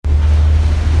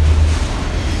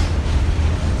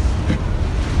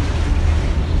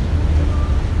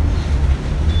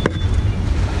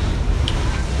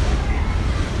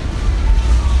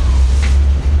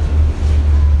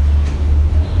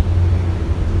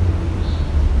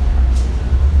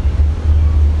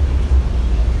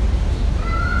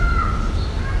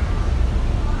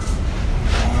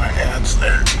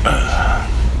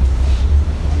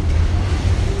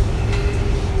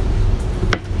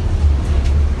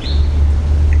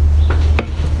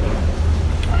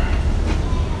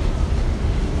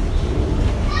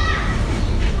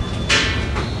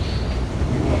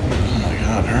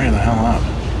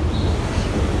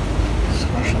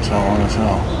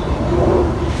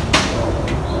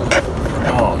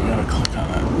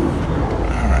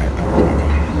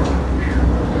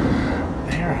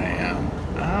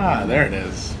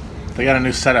They got a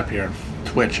new setup here on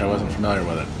Twitch. I wasn't familiar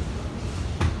with it.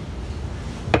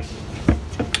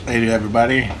 Hey,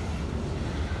 everybody.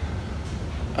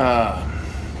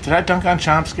 Did I dunk on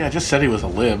Chomsky? I just said he was a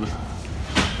lib.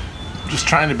 Just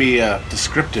trying to be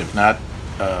descriptive, not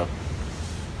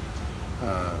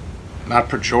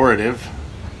pejorative.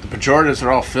 The pejoratives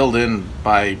are all filled in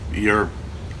by your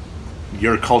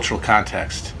cultural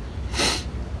context.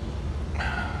 And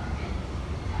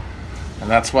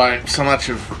that's why so much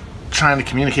of trying to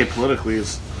communicate politically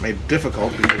is made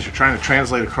difficult, because you're trying to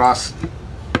translate across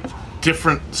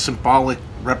different symbolic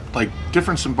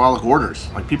orders.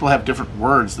 Like, people have different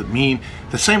words that mean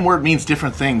the same word means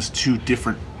different things to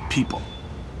different people.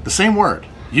 The same word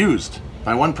used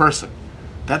by one person.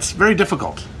 That's very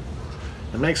difficult.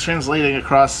 It makes translating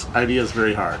across ideas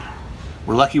very hard.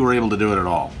 We're lucky we're able to do it at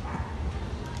all.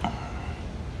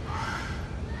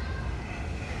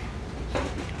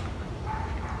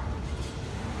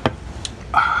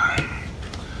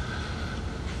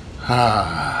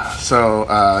 So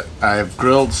I've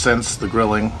grilled since the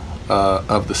grilling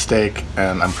of the steak,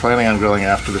 and I'm planning on grilling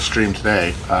after the stream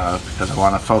today because I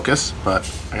want to focus. But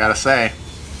I gotta say,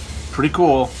 pretty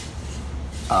cool.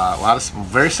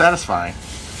 Very satisfying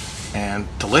and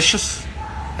delicious,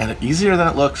 and easier than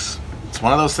it looks. It's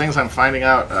one of those things I'm finding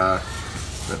out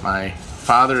that my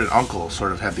father and uncle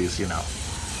sort of had these,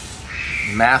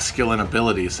 masculine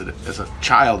abilities that as a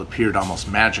child appeared almost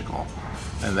magical,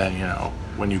 and then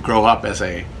when you grow up as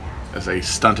a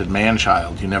stunted man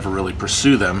child, you never really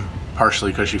pursue them,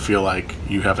 partially because you feel like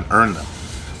you haven't earned them,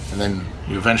 and then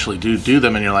you eventually do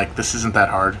them, and you're like, this isn't that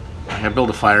hard. I build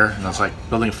a fire, and I was like,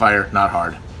 building a fire, not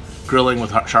hard. Grilling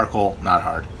with charcoal, not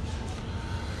hard.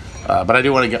 But I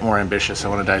do want to get more ambitious. I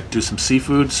want to do some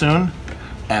seafood soon,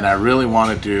 and I really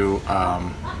want to do.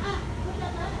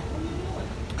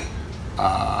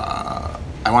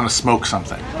 I want to smoke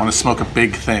something. I want to smoke a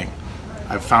big thing.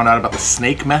 I've found out about the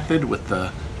snake method with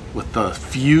the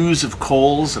fuse of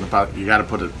coals, and about you got to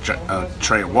put a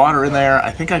tray of water in there.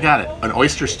 I think I got it. And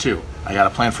oysters too. I got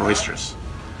a plan for oysters.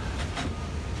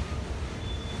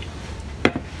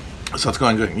 So it's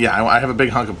going good. Yeah, I have a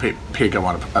big hunk of pig I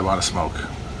want to smoke.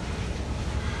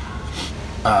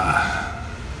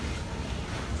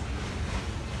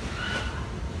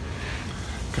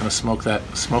 Gonna smoke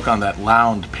on that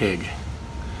lound pig.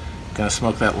 Gonna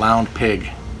smoke that lound pig.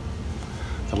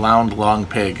 The lound long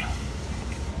pig.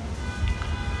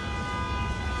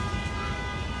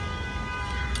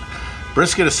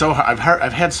 Brisket is so hard.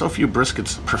 I've had so few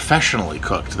briskets professionally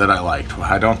cooked that I liked.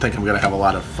 I don't think I'm gonna have a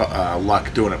lot of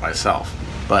luck doing it myself.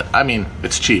 But I mean,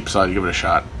 it's cheap, so I'd give it a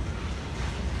shot.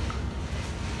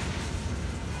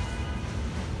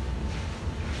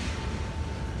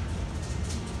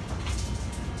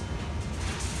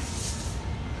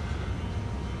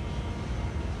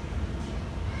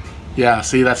 Yeah,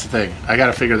 see, that's the thing. I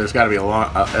gotta figure there's gotta be a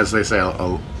long, as they say,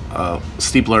 a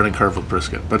steep learning curve with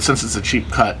brisket. But since it's a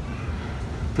cheap cut,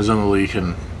 presumably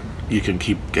you can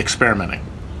keep experimenting.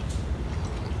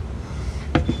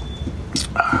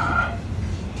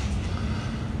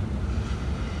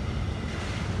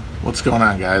 What's going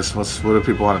on, guys? What do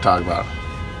people want to talk about?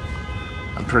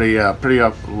 I'm pretty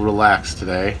relaxed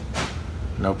today.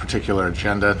 No particular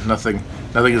agenda. Nothing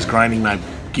is grinding my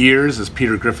gears, as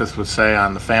Peter Griffith would say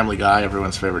on The Family Guy,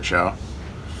 everyone's favorite show.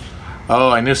 Oh,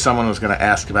 I knew someone was going to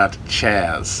ask about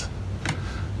Chaz.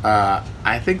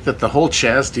 I think that the whole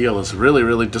Chaz deal is really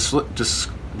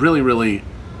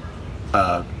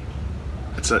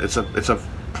it's a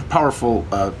powerful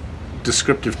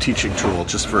descriptive teaching tool,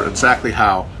 just for exactly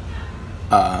how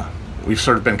we've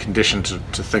sort of been conditioned to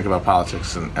think about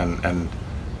politics and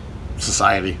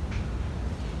society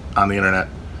on the internet.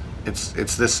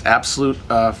 It's this absolute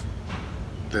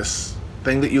this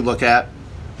thing that you look at,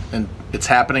 and it's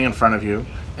happening in front of you.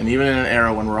 And even in an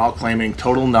era when we're all claiming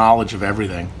total knowledge of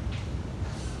everything,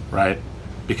 right?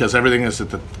 Because everything is at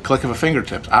the click of a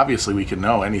fingertips. Obviously, we can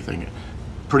know anything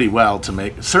pretty well to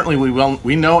make. Certainly,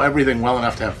 we know everything well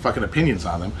enough to have fucking opinions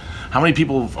on them. How many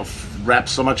people have wrapped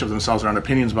so much of themselves around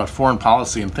opinions about foreign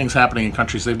policy and things happening in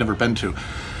countries they've never been to,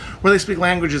 where they speak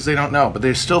languages they don't know, but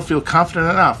they still feel confident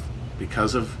enough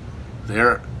because of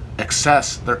their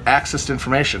access to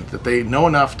information that they know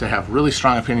enough to have really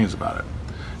strong opinions about it.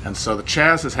 And so the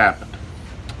Chaz has happened.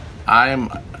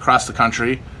 I'm across the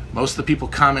country. Most of the people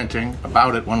commenting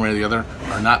about it one way or the other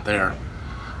are not there.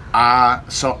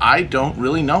 So I don't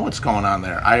really know what's going on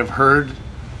there. I have heard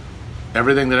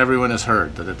everything that everyone has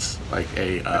heard, that it's like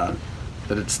that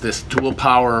it's this dual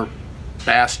power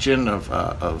bastion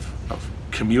of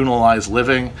communalized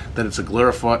living, that it's a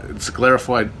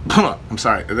glorified I'm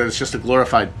sorry, that it's just a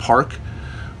glorified park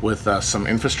with some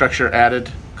infrastructure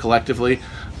added collectively,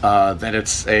 that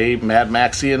it's a Mad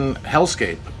Maxian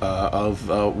hellscape of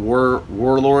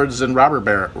warlords and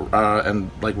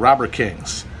robber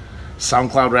kings,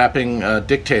 SoundCloud rapping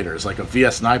dictators, like a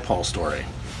V.S. Naipaul story.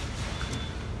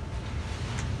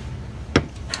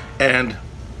 And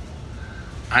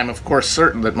I'm, of course,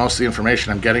 certain that most of the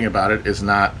information I'm getting about it is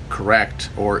not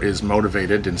correct or is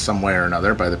motivated in some way or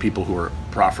another by the people who are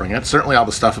proffering it. Certainly all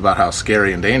the stuff about how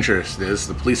scary and dangerous it is,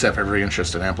 the police have every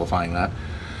interest in amplifying that.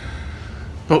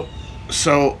 But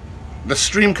so the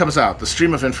stream comes out, the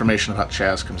stream of information about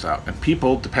Chaz comes out, and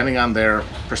people, depending on their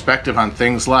perspective on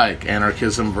things like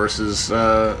anarchism versus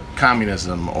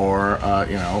communism, or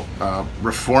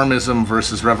reformism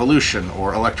versus revolution,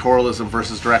 or electoralism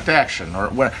versus direct action,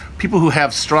 or people who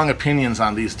have strong opinions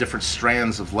on these different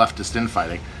strands of leftist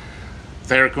infighting,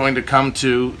 they're going to come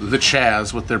to the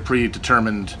Chaz with their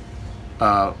predetermined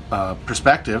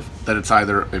perspective that it's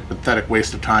either a pathetic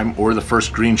waste of time or the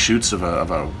first green shoots of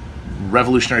a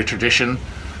revolutionary tradition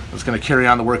that's going to carry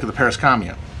on the work of the Paris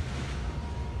Commune.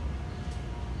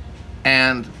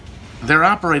 And they're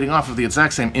operating off of the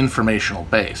exact same informational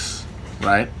base,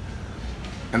 right?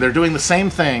 And they're doing the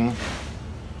same thing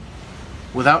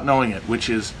without knowing it, which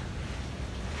is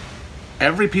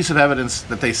every piece of evidence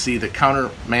that they see that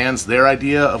countermands their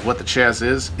idea of what the Chaz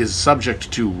is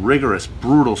subject to rigorous,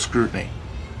 brutal scrutiny.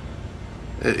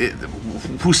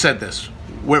 Who said this?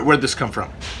 Where'd this come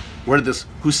from?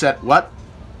 Who said what?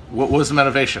 What was the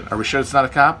motivation? Are we sure it's not a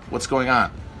cop? What's going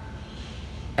on?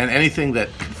 And anything that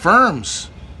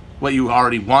confirms what you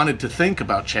already wanted to think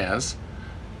about Chaz,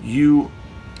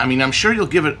 I'm sure you'll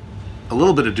give it a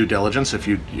little bit of due diligence if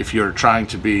you're trying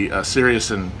to be serious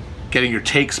and getting your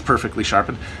takes perfectly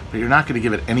sharpened, but you're not going to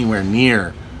give it anywhere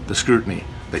near the scrutiny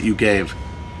that you gave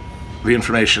the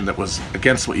information that was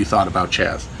against what you thought about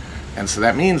Chaz. And so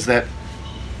that means that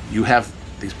you have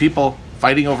these people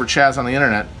fighting over Chaz on the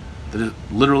internet that is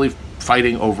literally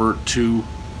fighting over two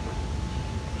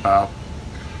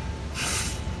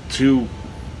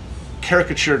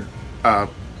caricatured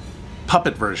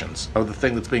puppet versions of the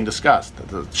thing that's being discussed,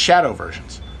 the shadow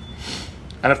versions.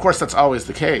 And of course that's always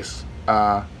the case.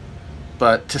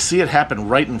 But to see it happen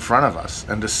right in front of us,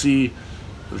 and to see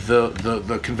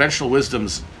the conventional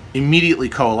wisdoms immediately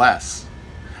coalesce,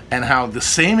 and how the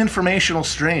same informational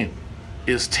stream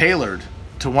is tailored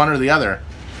to one or the other,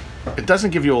 it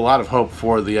doesn't give you a lot of hope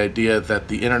for the idea that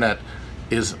the internet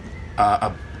is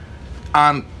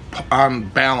on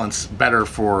balance better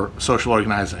for social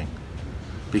organizing.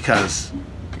 Because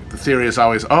the theory is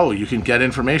always, you can get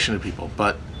information to people,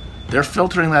 but they're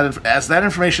filtering that. As that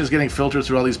information is getting filtered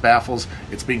through all these baffles,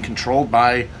 it's being controlled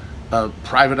by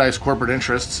privatized corporate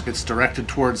interests. It's directed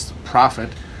towards profit,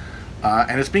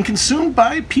 and it's being consumed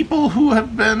by people who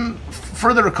have been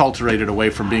further acculturated away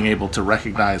from being able to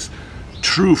recognize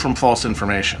true from false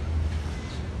information.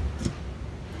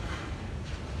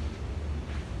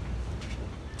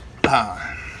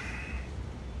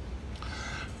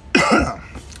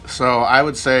 So I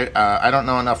would say I don't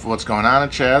know enough of what's going on at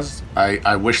Chaz.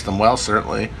 I wish them well,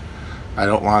 certainly. I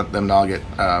don't want them to all get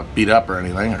beat up or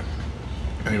anything, or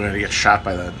anybody to get shot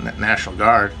by the National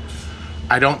Guard.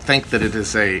 I don't think that it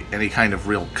is any kind of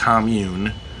real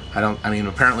commune.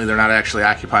 Apparently they're not actually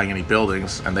occupying any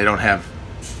buildings, and they don't have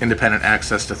independent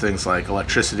access to things like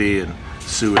electricity and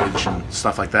sewage and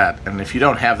stuff like that. And if you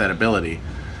don't have that ability,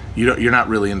 you're not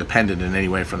really independent in any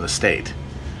way from the state.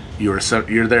 You're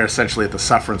there essentially at the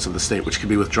sufferance of the state, which can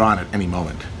be withdrawn at any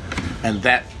moment. And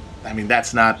that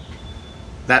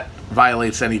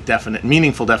violates any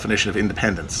meaningful definition of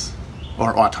independence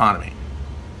or autonomy.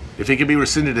 If it can be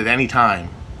rescinded at any time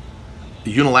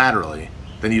unilaterally,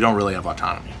 then you don't really have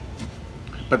autonomy.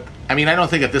 But I don't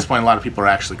think at this point a lot of people are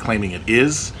actually claiming it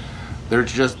is.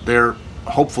 They're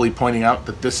hopefully pointing out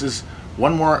that this is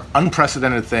one more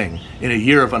unprecedented thing in a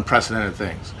year of unprecedented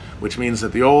things, which means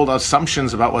that the old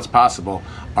assumptions about what's possible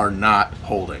are not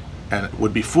holding, and it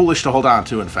would be foolish to hold on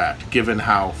to, in fact, given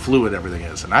how fluid everything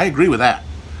is. And I agree with that.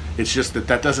 It's just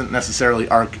that doesn't necessarily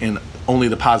arc in only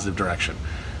the positive direction.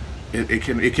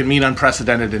 It can mean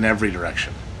unprecedented in every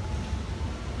direction.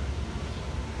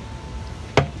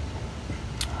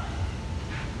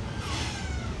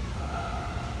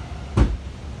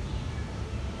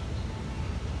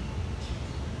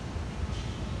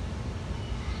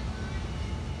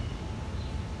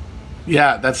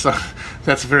 Yeah, that's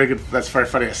very good. That's very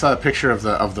funny. I saw a picture of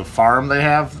the farm they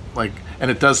have,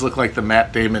 and it does look like the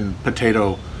Matt Damon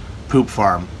potato poop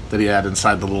farm that he had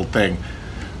inside the little thing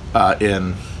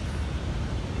in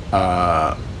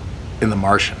The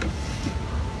Martian.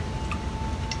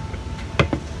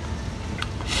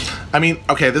 I mean,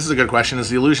 okay, this is a good question. Is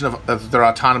the illusion of their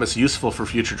autonomous useful for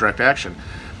future direct action?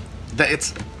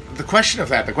 It's the question of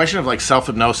that. The question of like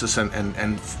self-hypnosis and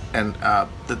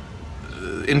the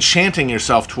enchanting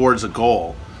yourself towards a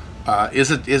goal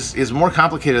is more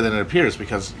complicated than it appears,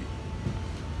 because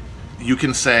you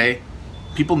can say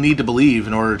people need to believe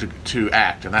in order to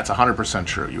act, and that's 100%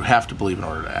 true. You have to believe in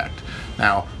order to act.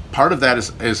 Now, part of that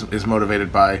is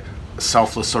motivated by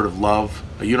selfless sort of love,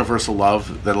 a universal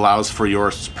love that allows for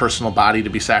your personal body to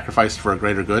be sacrificed for a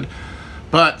greater good.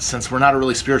 But since we're not a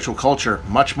really spiritual culture,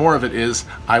 much more of it is,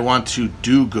 I want to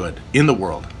do good in the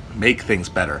world, make things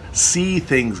better, see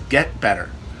things get better.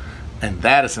 And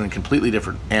that is a completely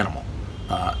different animal.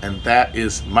 And that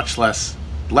is much less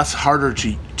harder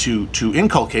to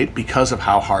inculcate because of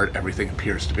how hard everything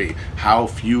appears to be. How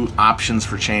few options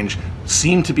for change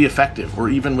seem to be effective or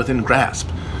even within grasp.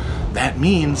 That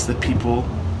means that people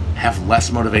have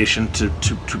less motivation to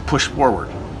push forward.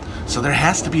 So there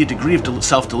has to be a degree of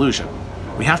self-delusion.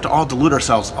 We have to all delude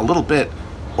ourselves a little bit,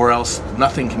 or else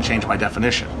nothing can change by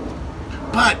definition.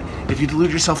 But if you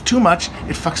delude yourself too much,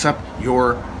 it fucks up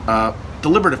your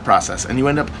deliberative process, and you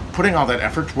end up putting all that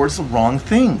effort towards the wrong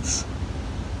things.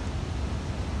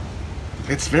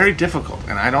 It's very difficult,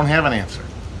 and I don't have an answer.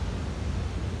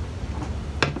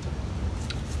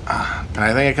 And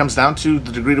I think it comes down to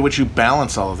the degree to which you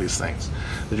balance all of these things.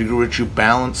 The degree to which you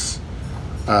balance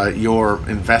your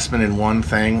investment in one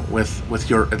thing with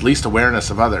your at least awareness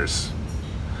of others.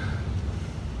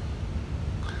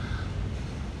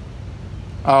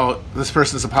 Oh, this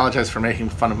person has apologized for making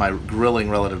fun of my grilling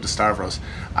relative to Stavros.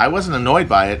 I wasn't annoyed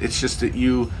by it. It's just that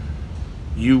you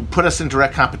put us in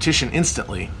direct competition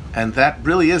instantly, and that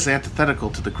really is antithetical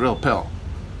to the grill pill.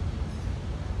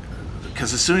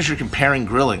 Because as soon as you're comparing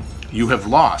grilling, you have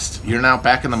lost. You're now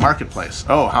back in the marketplace.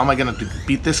 Oh, how am I going to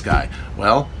beat this guy?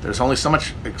 Well, there's only so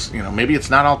much. Maybe it's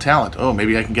not all talent. Oh,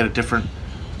 maybe I can get a different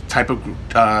type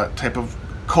of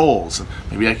coals.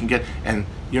 Maybe I can get. And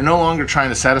you're no longer trying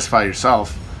to satisfy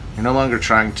yourself. You're no longer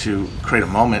trying to create a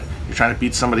moment. You're trying to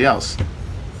beat somebody else.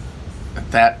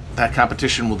 That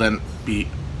competition will then be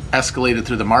escalated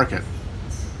through the market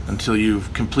until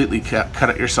you've completely cut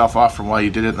it yourself off from why you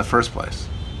did it in the first place.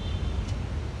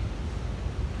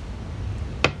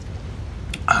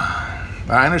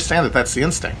 I understand that that's the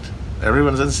instinct.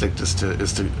 Everyone's instinct is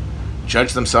to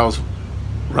judge themselves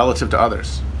relative to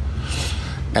others.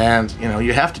 And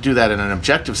you have to do that in an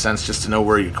objective sense just to know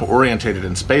where you're orientated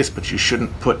in space, but you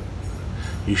shouldn't put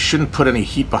any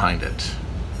heat behind it.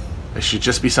 It should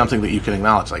just be something that you can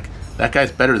acknowledge, like, that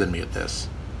guy's better than me at this.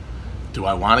 Do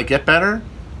I want to get better,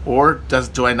 or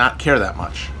do I not care that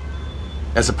much?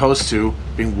 As opposed to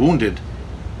being wounded,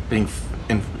 being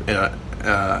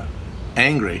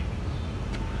angry.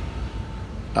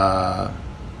 No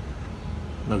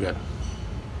good.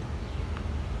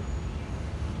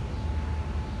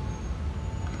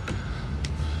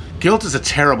 Guilt is a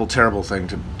terrible, terrible thing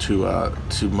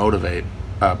to motivate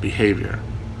behavior,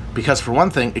 because for one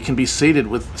thing, it can be sated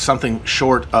with something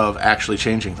short of actually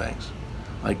changing things.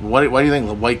 Like, why do you think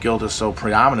the white guilt is so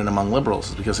predominant among liberals?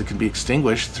 It's because it can be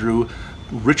extinguished through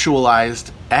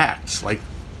ritualized acts, like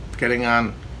getting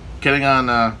on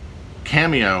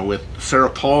Cameo with Sarah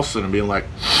Paulson and being like,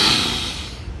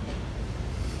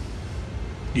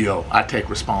 yo, I take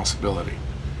responsibility.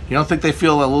 You don't think they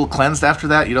feel a little cleansed after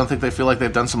that? You don't think they feel like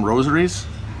they've done some rosaries?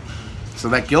 So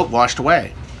that guilt washed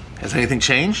away. Has anything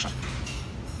changed?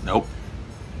 Nope.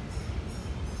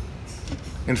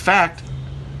 In fact,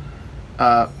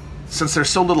 since there's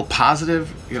so little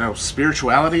positive,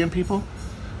 spirituality in people,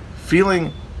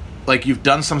 feeling like you've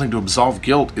done something to absolve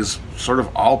guilt is sort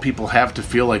of all people have to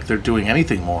feel like they're doing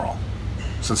anything moral,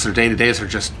 since their day-to-days are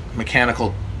just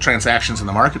mechanical transactions in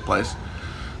the marketplace.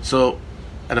 So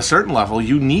at a certain level,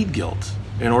 you need guilt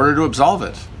in order to absolve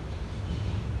it.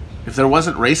 If there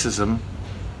wasn't racism,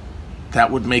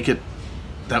 that would make it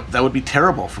that would be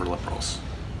terrible for liberals.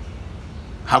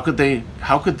 How could they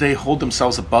hold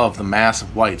themselves above the mass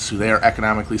of whites who they are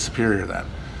economically superior than,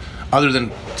 other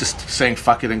than just saying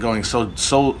fuck it and going so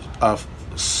social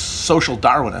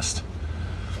Darwinist?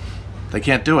 They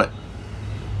can't do it.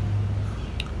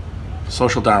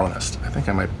 Social Darwinist. I think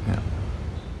I might. Yeah.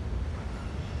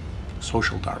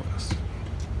 Social Darwinist.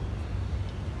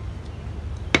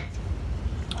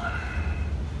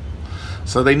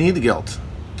 So they need the guilt,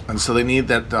 and so they need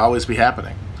that to always be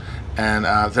happening. And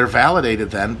they're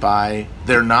validated then by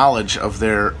their knowledge of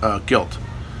their guilt.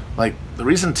 Like, the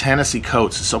reason Ta-Nehisi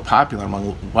Coates is so popular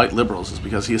among white liberals is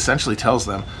because he essentially tells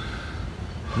them,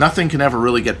 nothing can ever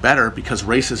really get better because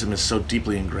racism is so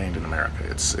deeply ingrained in America.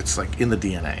 It's like in the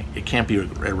DNA. It can't be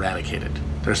eradicated.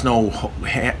 There's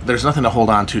nothing to hold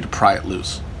on to pry it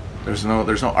loose. There's no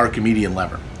Archimedean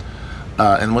lever.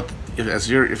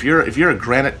 If you're a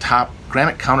granite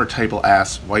counter table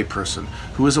ass white person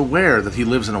who is aware that he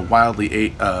lives in a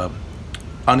wildly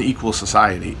unequal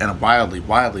society and a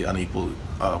wildly unequal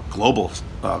global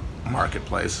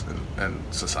marketplace and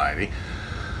society,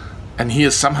 and he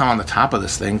is somehow on the top of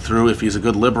this thing through, if he's a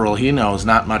good liberal, he knows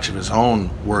not much of his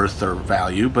own worth or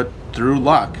value, but through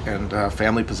luck and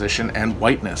family position and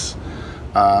whiteness.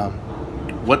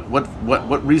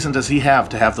 What reason does he have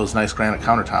to have those nice granite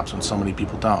countertops when so many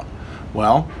people don't?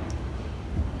 Well,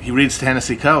 he reads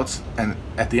Ta-Nehisi Coates, and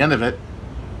at the end of it,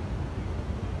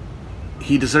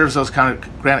 he deserves those granite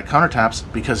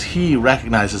countertops because he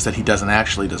recognizes that he doesn't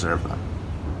actually deserve them.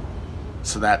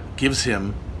 So that gives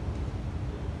him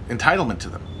entitlement to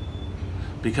them.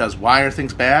 Because why are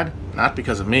things bad? Not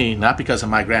because of me, not because of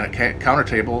my granite counter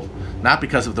table, not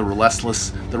because of the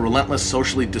relentless,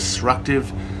 socially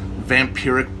destructive,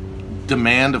 vampiric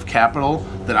demand of capital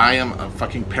that I am a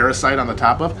fucking parasite on the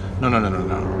top of. No.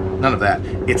 None of that.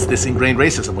 It's this ingrained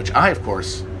racism, which I, of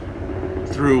course,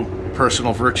 through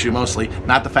personal virtue mostly,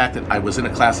 not the fact that I was in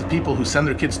a class of people who send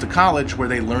their kids to college where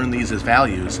they learn these as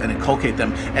values and inculcate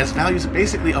them as values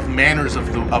basically of manners of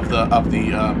the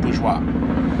bourgeois.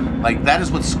 Like, that is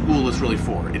what school is really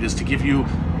for. It is to give you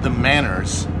the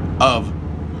manners of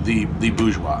the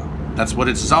bourgeois. That's what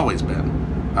it's always been.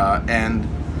 And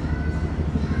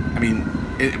I mean,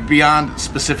 beyond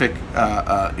specific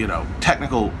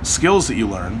technical skills that you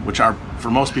learn, which are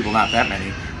for most people not that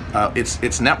many,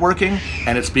 it's networking,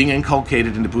 and it's being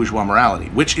inculcated into bourgeois morality,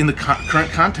 which in the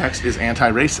current context is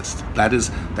anti-racist.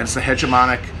 That's the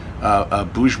hegemonic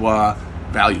bourgeois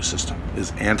value system,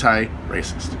 is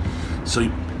anti-racist.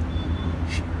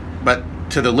 But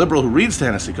to the liberal who reads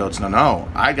Ta-Nehisi Coates, no,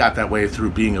 I got that way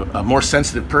through being a more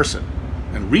sensitive person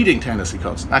and reading Ta-Nehisi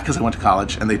Coates, not because I went to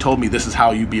college and they told me this is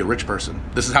how you be a rich person.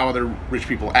 This is how other rich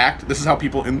people act. This is how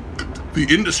people in the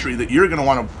industry that you're going to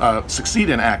want to succeed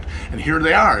in act. And here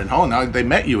they are. And now they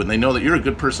met you and they know that you're a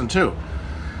good person too.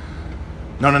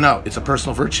 No. It's a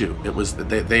personal virtue. It was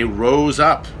they rose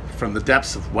up from the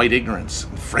depths of white ignorance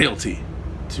and frailty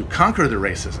to conquer their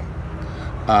racism,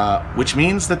 which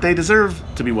means that they deserve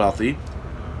to be wealthy.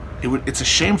 It's a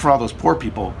shame for all those poor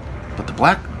people, but the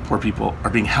black poor people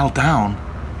are being held down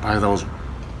by those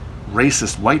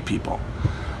racist white people.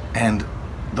 And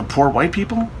the poor white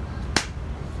people,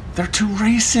 they're too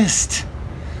racist.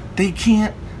 They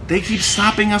keep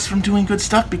stopping us from doing good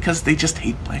stuff because they just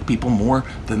hate black people more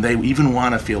than they even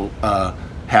want to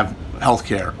have health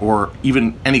care or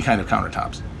even any kind of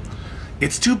countertops.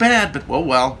 It's too bad, but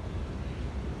well.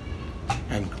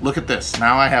 And look at this.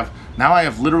 Now I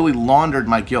have literally laundered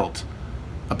my guilt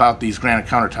about these granite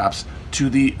countertops to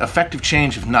the effective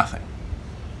change of nothing.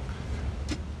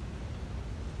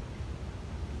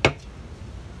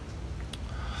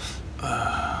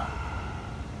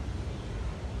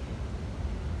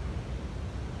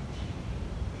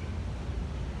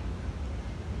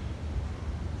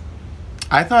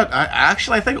 I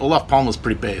think Olof Palme was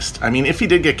pretty based. I mean, if he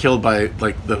did get killed by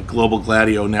like the Global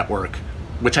Gladio Network,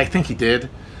 which I think he did,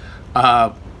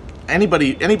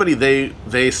 anybody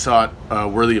they thought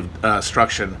worthy of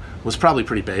destruction was probably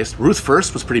pretty based. Ruth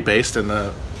First was pretty based, and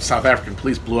the South African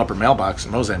police blew up her mailbox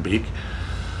in Mozambique.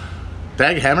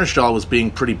 Dag Hammarskjöld was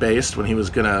being pretty based when he was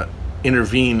going to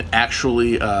intervene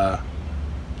actually have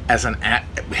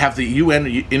the UN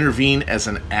intervene as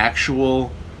an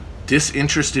actual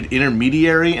disinterested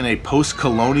intermediary in a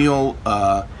post-colonial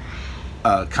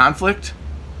conflict.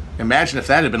 Imagine if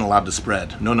that had been allowed to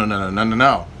spread. No.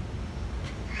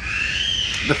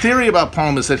 The theory about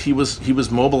Palme is that he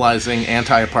was mobilizing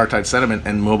anti-apartheid sentiment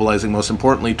and mobilizing, most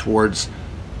importantly, towards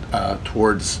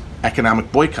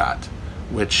economic boycott,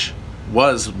 which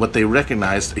was what they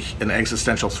recognized an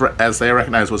existential threat, as they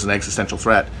recognized was an existential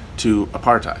threat to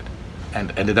apartheid,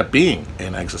 and ended up being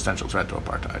an existential threat to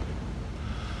apartheid.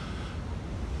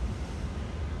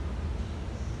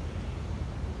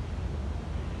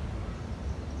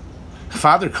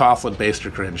 Father Coughlin based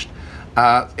or cringed.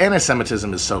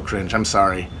 Anti-Semitism is so cringe. I'm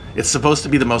sorry. It's supposed to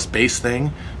be the most base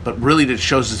thing, but really it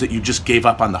shows us that you just gave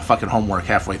up on the fucking homework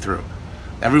halfway through.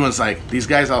 Everyone's like, these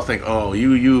guys all think, oh,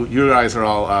 you guys are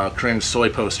all cringe soy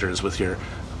posters with your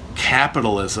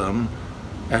capitalism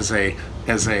as a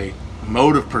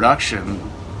mode of production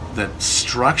that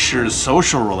structures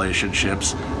social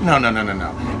relationships. No.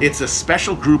 It's a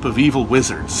special group of evil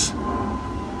wizards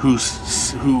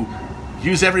who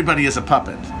use everybody as a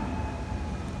puppet.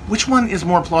 which one is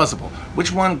more plausible?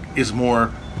 Which one is more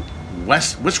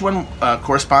which one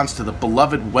corresponds to the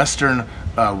beloved Western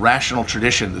rational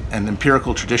tradition and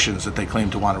empirical traditions that they claim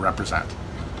to want to represent?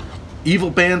 Evil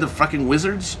band of fucking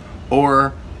wizards,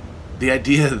 or the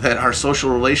idea that our social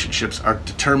relationships are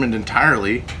determined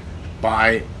entirely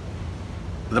by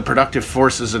the productive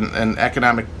forces and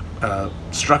economic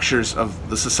structures of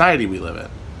the society we live in,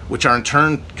 which are in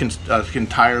turn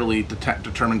entirely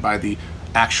determined by the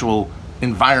actual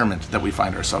environment that we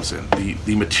find ourselves in,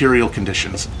 the material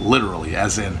conditions, literally,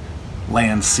 as in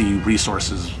land, sea,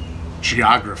 resources,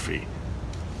 geography.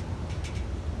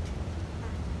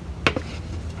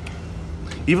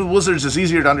 Evil wizards is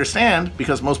easier to understand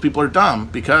because most people are dumb,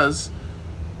 because,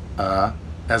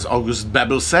 as Auguste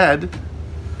Babel said,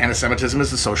 anti-Semitism is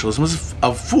the socialism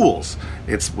of fools.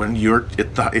 It's when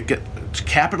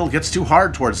capital gets too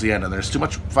hard towards the end and there's too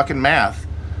much fucking math,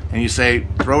 and you say,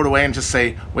 throw it away and just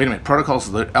say, wait a minute, Protocols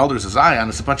of the Elders of Zion,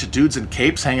 it's a bunch of dudes in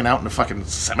capes hanging out in a fucking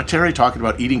cemetery talking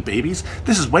about eating babies?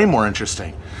 This is way more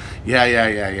interesting.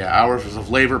 Yeah. Hours of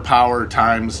labor, power,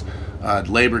 times,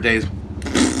 labor days.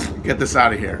 Get this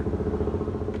out of here.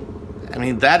 I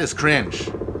mean, that is cringe.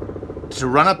 To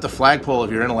run up the flagpole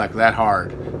of your intellect that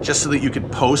hard, just so that you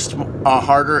could post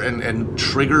harder and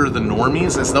trigger the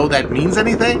normies as though that means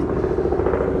anything?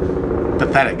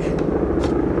 Pathetic.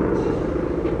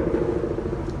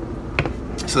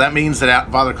 So that means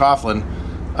that Father Coughlin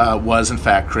was, in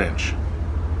fact, cringe.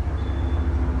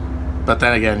 But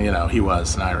then again, he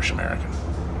was an Irish American.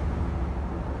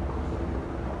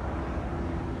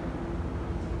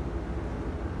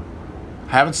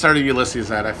 I haven't started Ulysses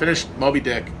yet. I finished Moby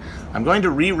Dick. I'm going to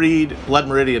reread Blood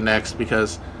Meridian next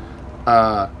because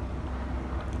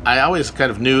I always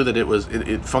kind of knew that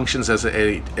it functions as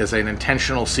an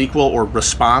intentional sequel or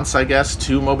response, I guess,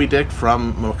 to Moby Dick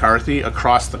from McCarthy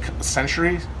across the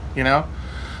centuries,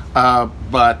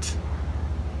 but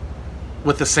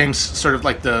with the same sort of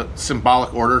like the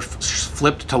symbolic order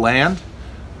flipped to land,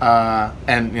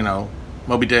 and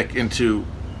Moby Dick into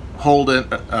Holden,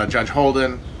 Judge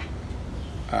Holden.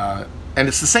 And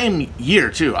it's the same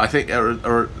year too, I think,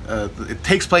 or it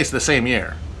takes place the same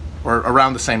year, or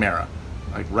around the same era,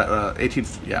 like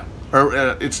 18th, yeah, or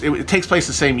it takes place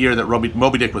the same year that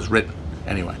Moby Dick was written,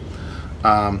 anyway.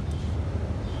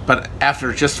 But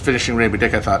after just finishing Moby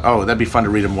Dick, I thought, oh, that'd be fun to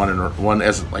read them one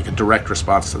as like a direct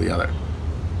response to the other.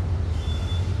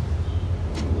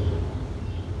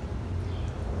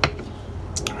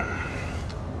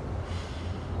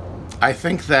 I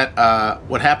think that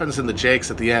what happens in the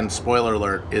Jakes at the end, spoiler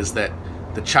alert, is that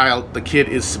the kid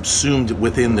is subsumed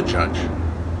within the judge.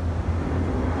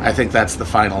 I think that's the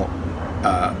final.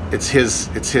 It's his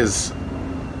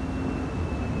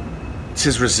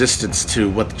resistance to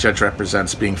what the judge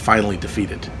represents being finally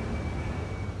defeated.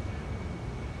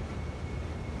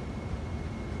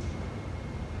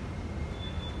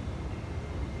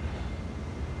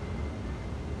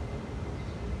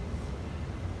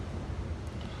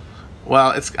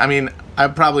 Well,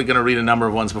 I'm probably going to read a number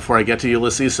of ones before I get to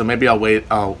Ulysses, so maybe I'll wait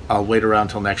around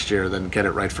till next year, then get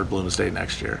it right for Bloomsday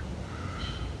next year.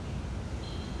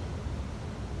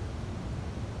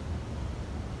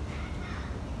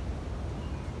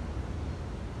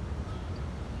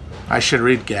 I should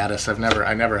read Gaddis.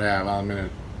 I never have.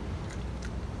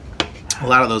 A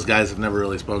lot of those guys have never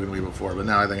really spoken to me before, but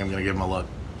now I think I'm going to give them a look.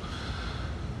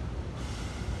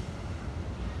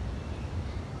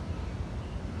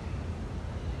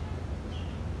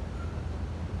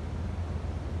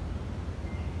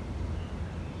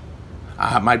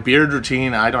 My beard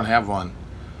routine, I don't have one.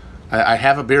 I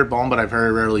have a beard balm, but I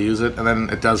very rarely use it, and then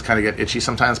it does kind of get itchy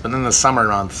sometimes. But in the summer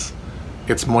months,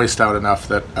 it's moist out enough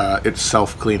that it's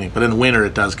self-cleaning. But in the winter,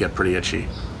 it does get pretty itchy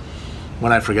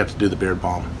when I forget to do the beard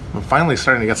balm. I'm finally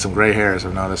starting to get some gray hairs,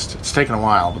 I've noticed. It's taken a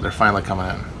while, but they're finally coming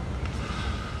in.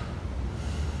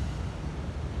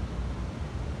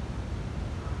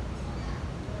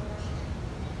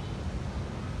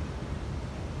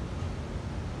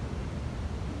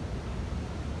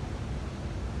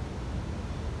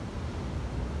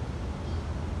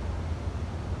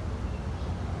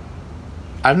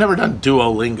 I've never done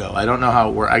Duolingo. I don't know how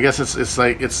it works. I guess it's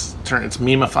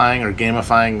memifying or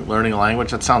gamifying learning a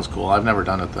language. That sounds cool. I've never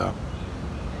done it though.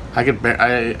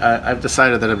 I've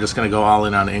decided that I'm just going to go all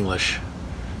in on English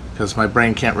because my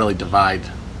brain can't really divide.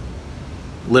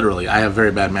 Literally, I have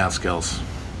very bad math skills.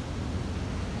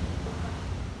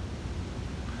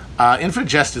 Infinite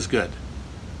Jest is good.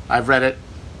 I've read it.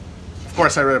 Of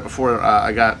course, I read it before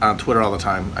I got on Twitter all the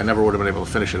time. I never would have been able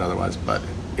to finish it otherwise, but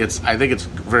I think it's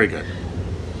very good.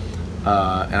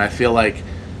 And I feel like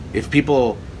if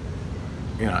people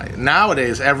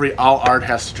nowadays all art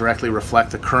has to directly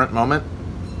reflect the current moment,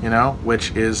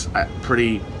 which is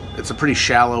it's a pretty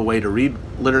shallow way to read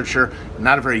literature,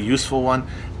 not a very useful one,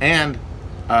 and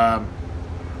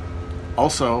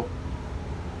also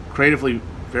creatively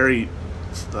very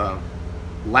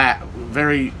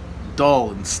very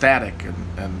dull and static,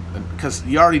 and because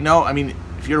you already know. I mean,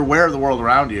 if you're aware of the world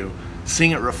around you,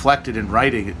 seeing it reflected in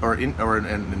writing or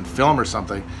in film or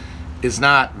something is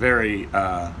not very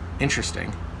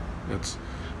interesting. It's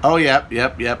yep,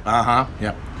 yep.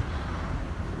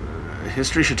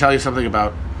 History should tell you something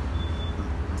about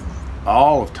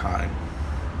all of time.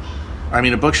 I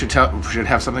mean, a book should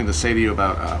have something to say to you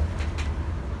about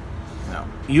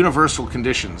universal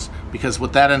conditions, because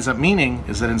what that ends up meaning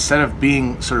is that instead of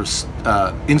being sort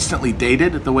of instantly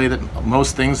dated the way that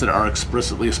most things that are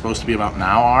explicitly supposed to be about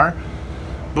now are,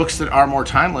 books that are more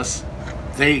timeless,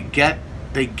 they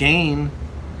gain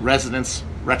resonance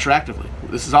retroactively.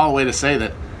 This is all a way to say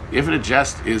that If It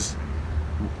Jest is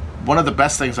one of the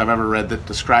best things I've ever read that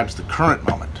describes the current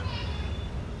moment.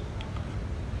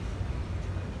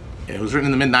 It was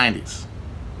written in the mid-90s.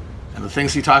 And the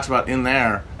things he talks about in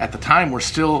there at the time were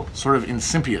still sort of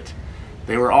incipient.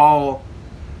 They were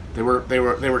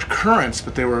currents,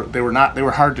 but they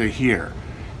were hard to hear.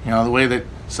 The way that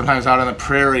sometimes out on the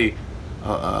prairie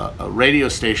a radio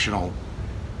station will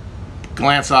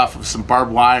glance off of some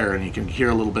barbed wire and you can hear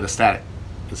a little bit of static,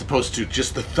 as opposed to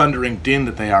just the thundering din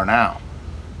that they are now.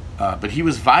 But he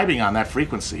was vibing on that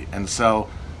frequency, and so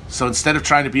instead of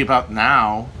trying to be about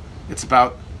now, it's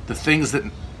about the things that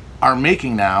are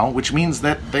making now, which means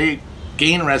that they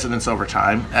gain resonance over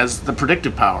time as the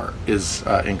predictive power is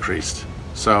increased.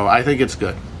 So I think it's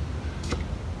good.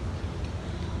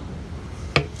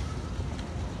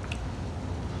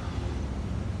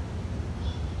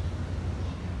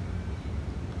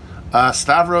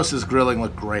 Stavros' grilling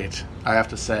looked great, I have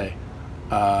to say.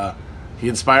 He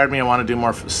inspired me. I want to do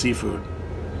more seafood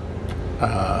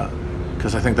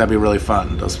because I think that'd be really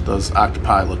fun. Those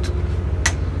octopi looked.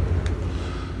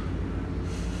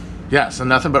 Yeah, so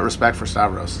nothing but respect for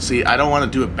Stavros. See, I don't want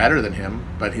to do it better than him,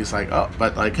 but he's like,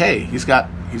 hey, he's got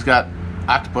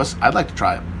octopus. I'd like to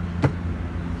try it.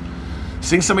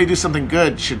 Seeing somebody do something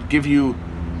good should give you,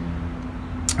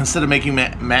 instead of making you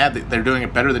mad that they're doing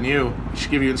it better than you, it should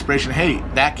give you inspiration. Hey,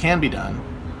 that can be done.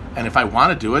 And if I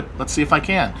want to do it, let's see if I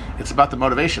can. It's about the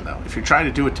motivation, though. If you're trying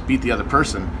to do it to beat the other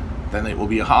person, then it will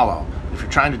be a hollow. If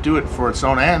you're trying to do it for its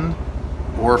own end,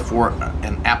 or for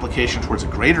an application towards a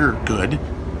greater good,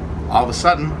 all of a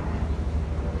sudden,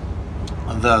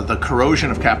 the corrosion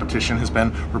of competition has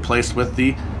been replaced with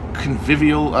the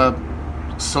convivial,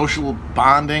 social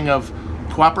bonding of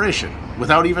cooperation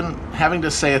without even having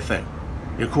to say a thing.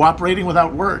 You're cooperating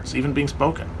without words even being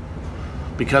spoken,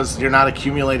 because you're not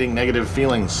accumulating negative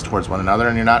feelings towards one another,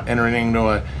 and you're not entering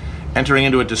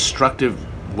into a destructive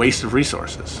waste of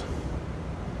resources.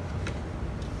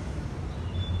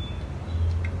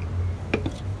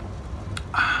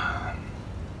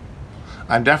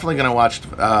 I'm definitely going to watch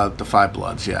The Five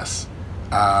Bloods, yes.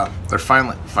 They're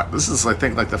finally... This is, I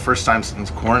think, like the first time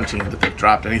since quarantine that they've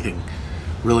dropped anything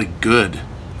really good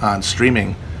on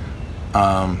streaming.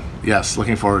 Yes,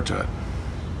 looking forward to it.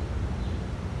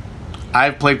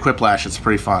 I've played Quiplash. It's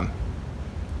pretty fun.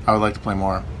 I would like to play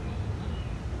more.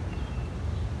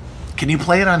 Can you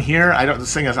play it on here? The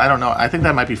thing is, I don't know. I think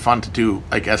that might be fun to do,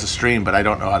 like, as a stream, but I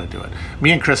don't know how to do it.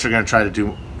 Me and Chris are going to try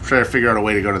to figure out a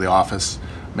way to go to the office,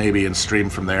 maybe, and stream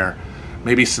from there.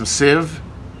 Maybe some Civ,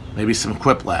 maybe some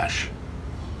Quiplash.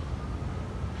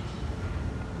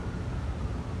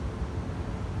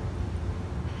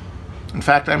 In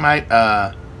fact, I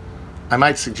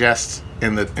might suggest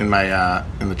in the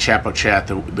Chapo chat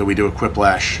that we do a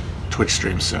Quiplash Twitch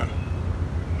stream soon.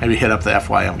 Maybe hit up the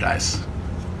FYM guys.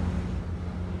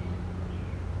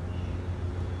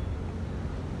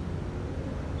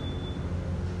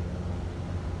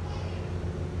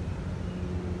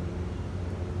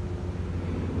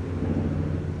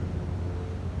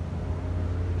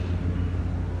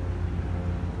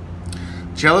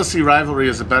 Jealousy, rivalry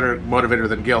is a better motivator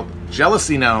than guilt.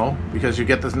 Jealousy, no, because you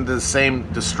get the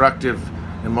same destructive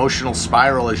emotional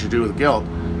spiral as you do with guilt.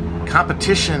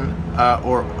 Competition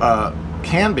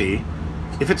can be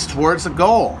if it's towards a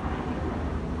goal.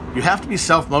 You have to be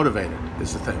self-motivated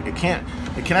is the thing. It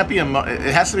cannot be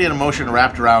it has to be an emotion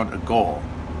wrapped around a goal,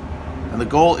 and the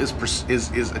goal is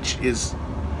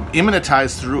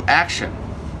immanentized through action.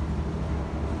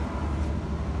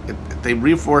 They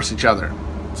reinforce each other.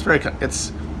 I'd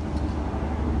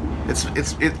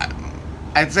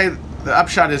say the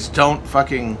upshot is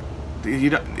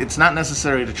it's not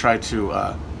necessary to try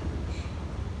to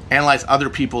analyze other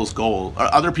people's goal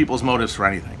or other people's motives for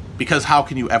anything. Because how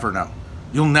can you ever know?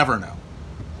 You'll never know.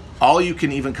 All you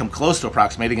can even come close to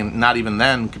approximating, and not even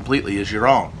then completely, is your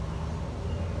own.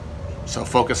 So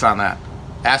focus on that.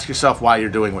 Ask yourself why you're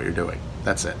doing what you're doing.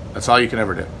 That's it. That's all you can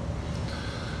ever do.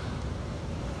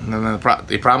 And then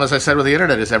the problem, as I said, with the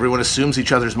internet is everyone assumes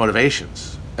each other's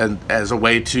motivations, and as a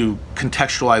way to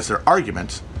contextualize their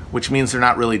argument, which means they're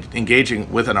not really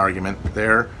engaging with an argument.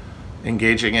 They're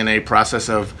engaging in a process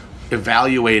of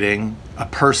evaluating a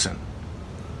person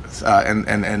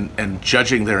and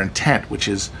judging their intent, which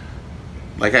is,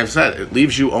 like I've said, it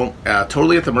leaves you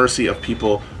totally at the mercy of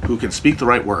people who can speak the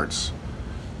right words,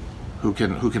 who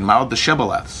can mouth the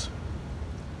shibboleths,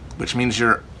 which means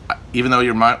even though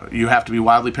you have to be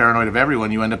wildly paranoid of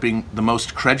everyone, you end up being the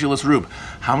most credulous rube.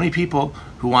 How many people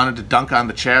who wanted to dunk on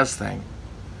the Chaz thing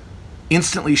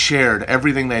instantly shared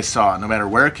everything they saw, no matter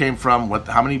where it came from,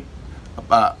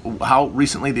 how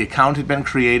recently the account had been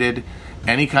created,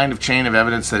 any kind of chain of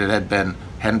evidence that it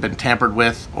hadn't been tampered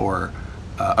with or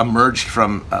emerged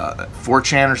from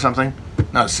 4chan or something?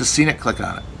 No, it's just seen it, click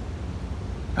on it.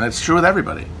 And it's true with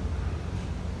everybody.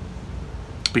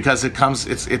 Because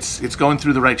it's going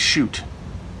through the right chute.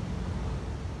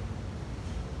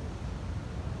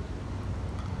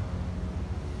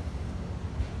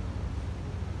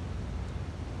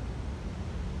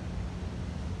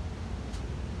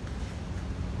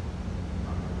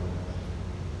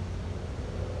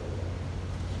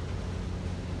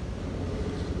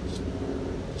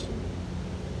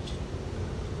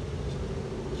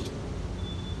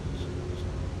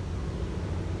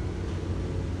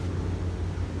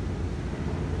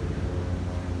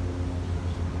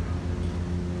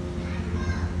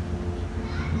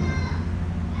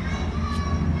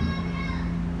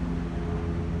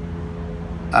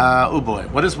 Oh boy,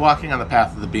 what is walking on the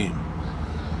path of the beam?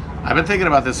 I've been thinking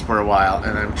about this for a while,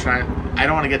 and I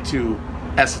don't want to get too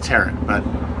esoteric, but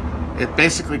it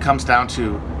basically comes down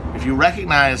to, if you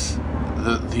recognize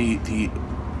the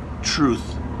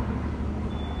truth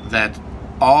that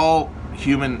all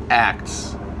human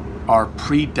acts are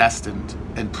predestined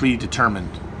and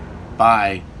predetermined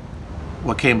by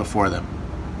what came before them,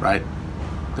 right?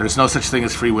 There's no such thing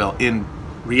as free will in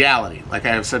reality. Like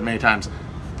I have said many times,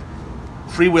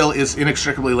 free will is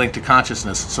inextricably linked to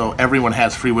consciousness, so everyone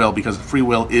has free will because free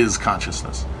will is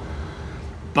consciousness.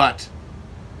 But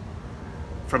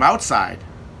from outside,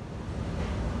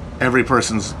 every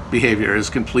person's behavior is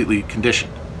completely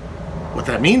conditioned. What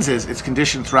that means is it's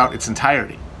conditioned throughout its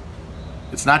entirety.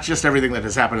 It's not just everything that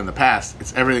has happened in the past,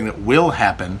 it's everything that will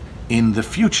happen in the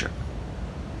future.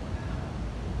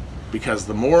 Because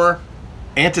the more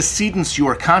antecedents you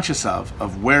are conscious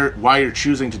of why you're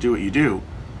choosing to do what you do,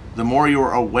 the more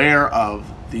you're aware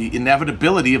of the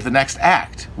inevitability of the next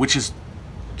act, which is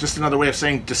just another way of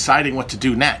saying deciding what to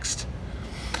do next.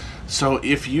 So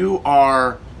if you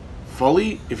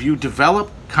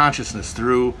develop consciousness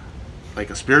through like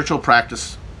a spiritual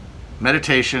practice,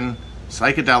 meditation,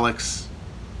 psychedelics,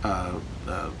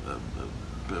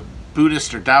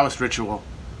 Buddhist or Taoist ritual,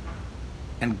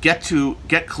 and get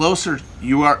closer,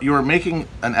 you are making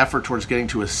an effort towards getting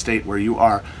to a state where you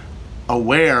are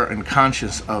aware and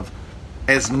conscious of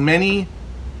as many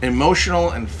emotional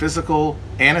and physical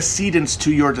antecedents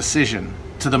to your decision,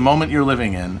 to the moment you're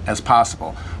living in, as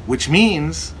possible, which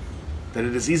means that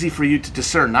it is easy for you to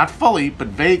discern, not fully, but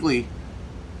vaguely,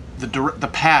 the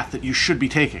path that you should be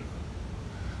taking.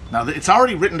 Now, it's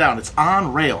already written down. It's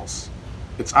on rails.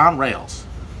 It's on rails.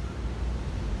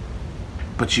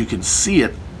 But you can see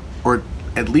it, or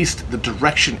at least the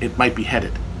direction it might be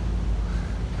headed.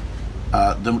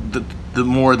 The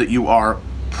more that you are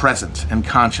present and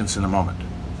conscious in the moment.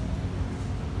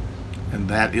 And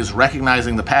that is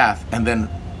recognizing the path, and then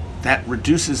that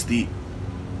reduces the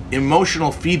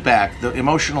emotional feedback, the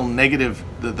emotional negative,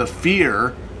 the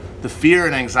fear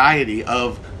and anxiety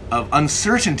of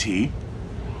uncertainty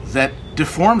that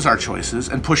deforms our choices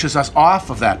and pushes us off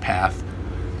of that path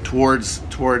towards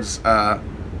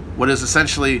what is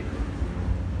essentially,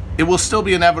 it will still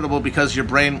be inevitable because your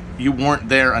brain, you weren't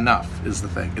there enough, is the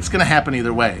thing. It's going to happen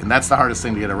either way, and that's the hardest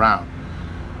thing to get around.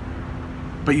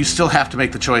 But you still have to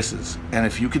make the choices. And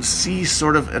if you can see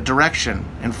sort of a direction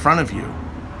in front of you,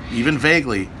 even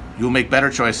vaguely, you'll make better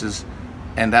choices,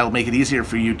 and that'll make it easier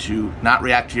for you to not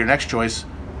react to your next choice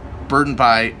burdened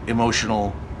by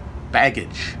emotional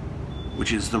baggage,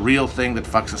 which is the real thing that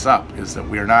fucks us up, is that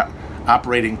we are not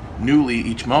operating newly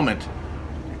each moment,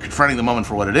 confronting the moment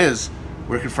for what it is.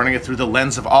 We're confronting it through the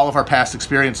lens of all of our past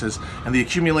experiences and the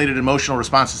accumulated emotional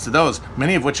responses to those,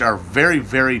 many of which are very,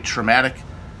 very traumatic,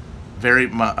 very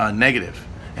negative.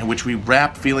 in which we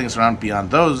wrap feelings around beyond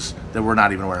those that we're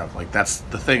not even aware of. Like, that's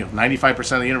the thing. 95%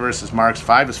 of the universe is Marx,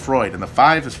 5 is Freud, and the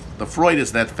Freud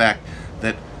is that fact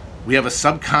that we have a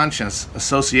subconscious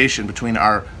association between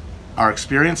our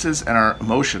experiences and our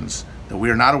emotions that we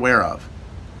are not aware of,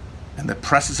 and that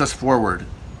presses us forward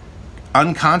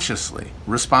unconsciously,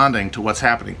 responding to what's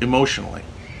happening emotionally.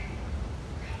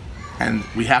 And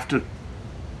we have to,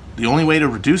 the only way to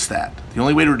reduce that, the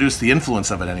only way to reduce the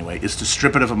influence of it anyway, is to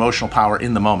strip it of emotional power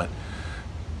in the moment.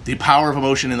 The power of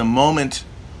emotion in the moment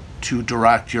to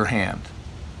direct your hand.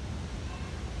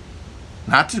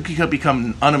 Not to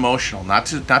become unemotional, not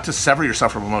to sever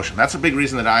yourself from emotion. That's a big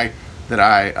reason that I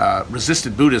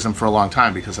resisted Buddhism for a long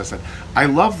time, because I said, I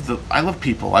love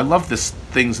people, I love these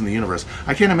things in the universe.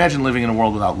 I can't imagine living in a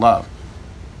world without love.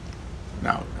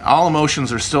 Now, all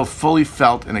emotions are still fully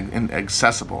felt and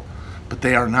accessible, but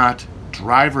they are not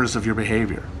drivers of your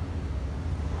behavior.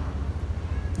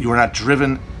 You are not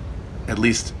driven, at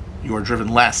least you are driven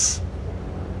less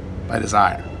by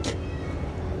desire,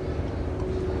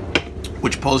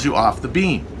 which pulls you off the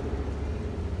beam.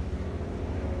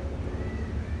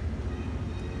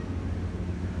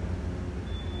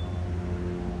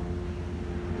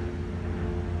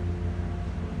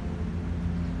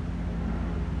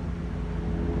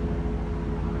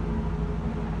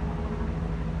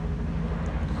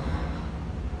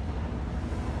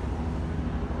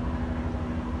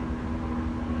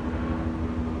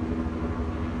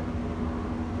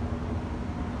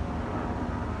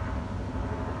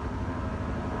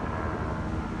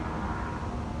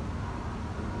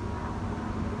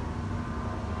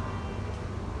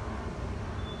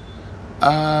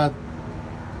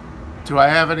 Do I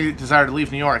have any desire to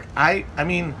leave New York?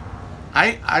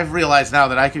 I've realized now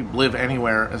that I could live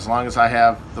anywhere as long as I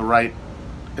have the right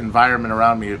environment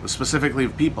around me, specifically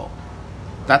people.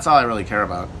 That's all I really care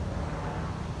about.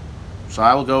 So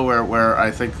I will go where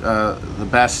I think the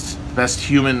best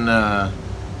human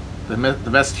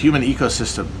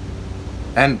ecosystem,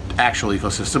 and actual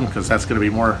ecosystem, because that's going to be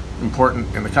more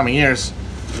important in the coming years,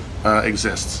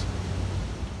 exists.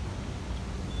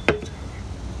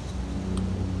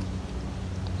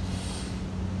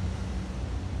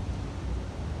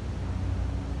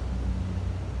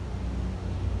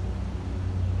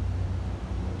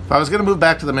 If I was going to move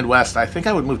back to the Midwest, I think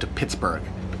I would move to Pittsburgh.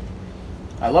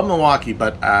 I love Milwaukee,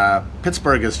 but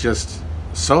Pittsburgh is just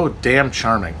so damn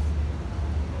charming.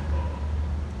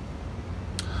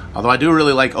 Although I do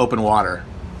really like open water.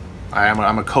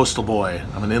 I'm a coastal boy.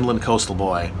 I'm an inland coastal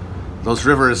boy. Those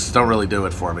rivers don't really do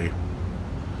it for me.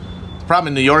 The problem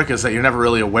in New York is that you're never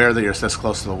really aware that you're this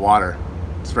close to the water.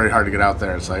 It's very hard to get out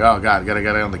there. It's like, oh God, gotta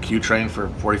get on the Q train for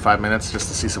 45 minutes just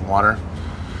to see some water.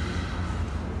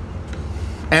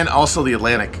 And also the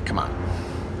Atlantic, come on.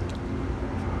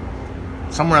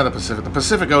 Somewhere in the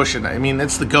Pacific Ocean. I mean,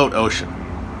 it's the goat ocean.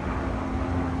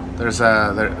 There's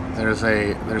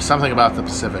something about the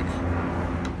Pacific.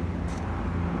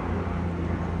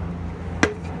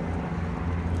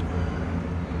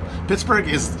 Pittsburgh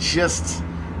is just,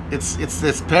 it's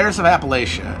this Paris of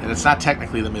Appalachia, and it's not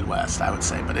technically the Midwest, I would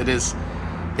say, but it's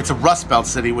a Rust Belt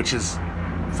city, which is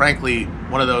frankly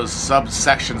one of those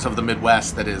subsections of the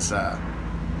Midwest that is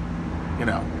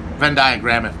Venn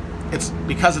diagram it. It's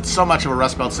because it's so much of a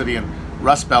Rust Belt city, and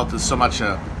Rust Belt is so much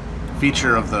a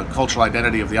feature of the cultural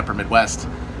identity of the Upper Midwest.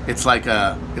 It's like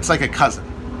a cousin.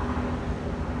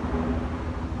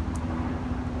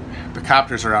 The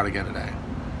copters are out again today.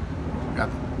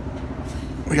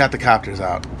 We got the copters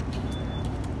out.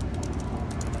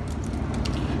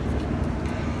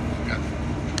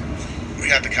 We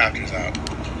got the copters out.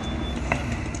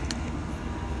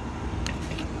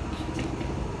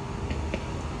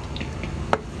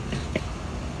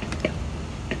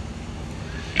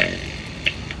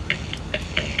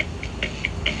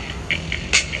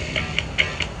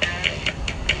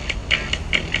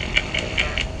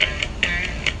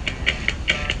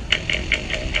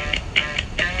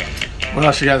 What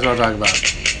else you guys want to talk about?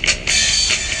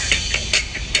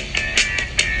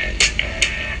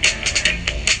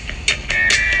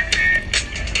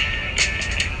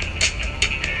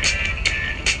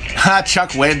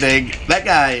 Chuck Wendig. That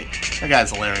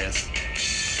guy's hilarious.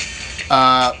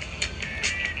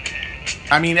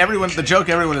 The joke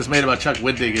everyone has made about Chuck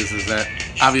Wendig is that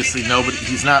obviously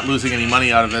he's not losing any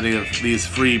money out of any of these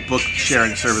free book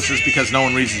sharing services because no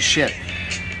one reads his shit.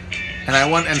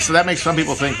 And so that makes some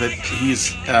people think that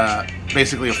he's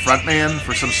basically a frontman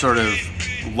for some sort of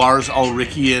Lars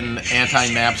Ulrichian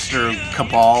anti-Napster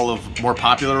cabal of more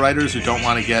popular writers who don't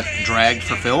want to get dragged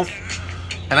for filth.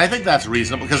 And I think that's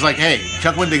reasonable because, hey,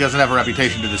 Chuck Wendig doesn't have a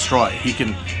reputation to destroy. He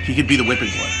could be the whipping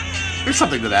boy. There's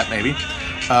something to that, maybe.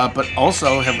 but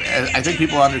also I think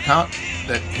people undercount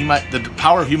that the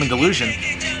power of human delusion.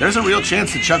 There's a real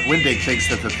chance that Chuck Wendig thinks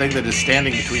that the thing that is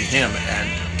standing between him and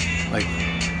like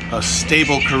a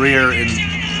stable career in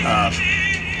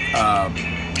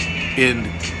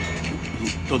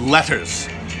the letters,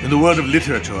 in the world of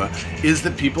literature, is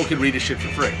that people can read his shit for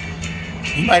free.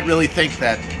 He might really think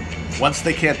that once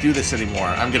they can't do this anymore,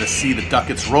 I'm going to see the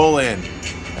ducats roll in.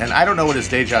 And I don't know what his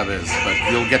day job is, but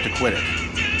he'll get to quit it.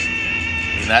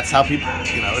 And that's how people,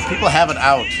 if people have an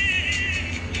out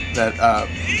that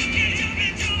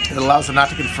it allows them not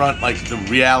to confront like the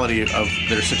reality of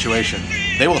their situation,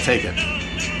 they will take it.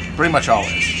 Pretty much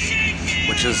always.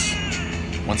 Which is,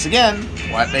 once again,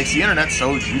 what makes the internet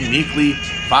so uniquely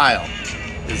vile,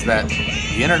 is that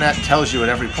the internet tells you at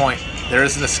every point there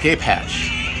is an escape hatch.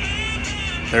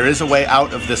 There is a way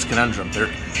out of this conundrum.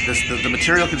 The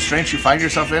material constraints you find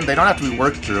yourself in, they don't have to be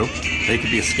worked through. They can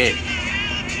be escaped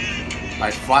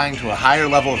by flying to a higher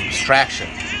level of abstraction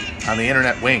on the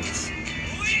internet wings.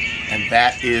 And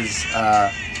that's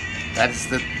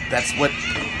what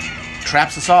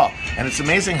traps us all. And it's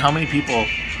amazing how many people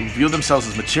who view themselves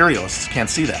as materialists can't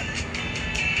see that.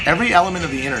 Every element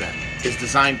of the internet is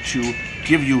designed to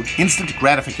give you instant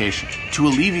gratification, to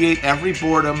alleviate every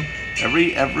boredom,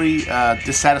 every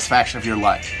dissatisfaction of your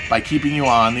life by keeping you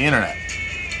on the internet.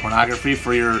 Pornography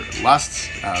for your lusts,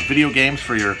 video games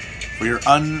for your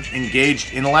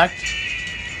unengaged intellect.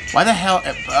 Why the hell?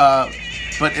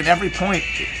 But at every point,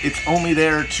 it's only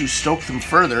there to stoke them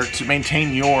further, to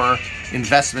maintain your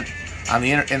investment on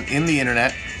the in the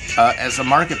internet as a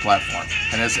market platform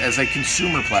and as a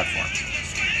consumer platform.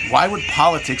 Why would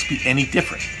politics be any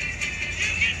different?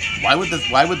 Why would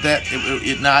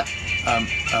it not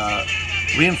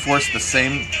reinforce the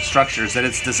same structures that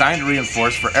it's designed to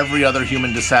reinforce for every other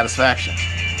human dissatisfaction?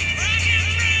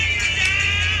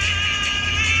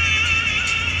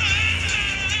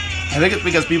 I think it's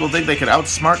because people think they can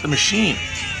outsmart the machine.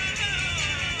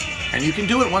 And you can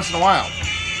do it once in a while.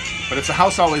 But it's a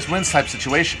house always wins type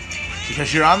situation.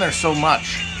 Because you're on there so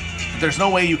much, there's no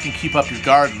way you can keep up your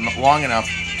guard long enough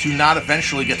to not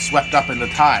eventually get swept up in the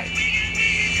tide.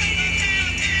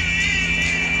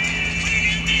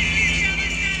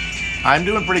 I'm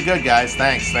doing pretty good, guys.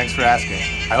 Thanks for asking.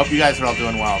 I hope you guys are all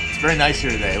doing well. It's very nice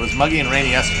here today. It was muggy and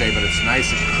rainy yesterday, but it's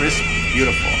nice and crisp,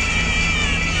 beautiful.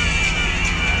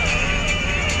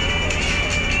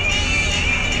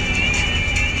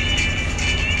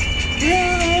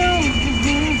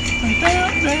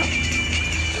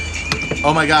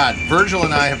 Oh my God, Virgil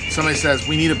and I somebody says,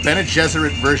 we need a Bene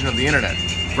Gesserit version of the internet.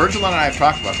 Virgil and I have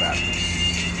talked about that.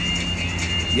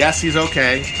 Yes, he's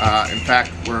okay. In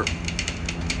fact, we're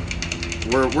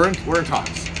in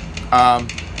talks.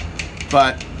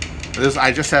 But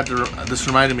I just had to. This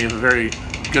reminded me of a very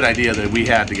good idea that we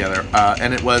had together,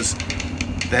 and it was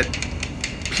that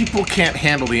people can't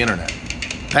handle the internet.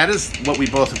 That is what we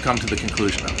both have come to the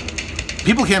conclusion of.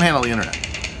 People can't handle the internet.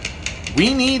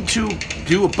 We need to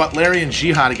do a Butlerian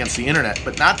jihad against the internet,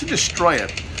 but not to destroy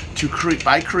it,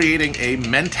 by creating a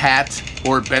Mentat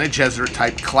or Bene Gesserit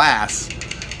type class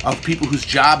of people whose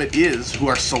job it is, who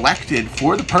are selected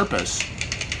for the purpose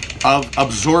of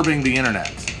absorbing the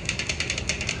internet.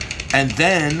 And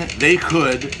then they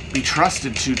could be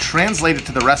trusted to translate it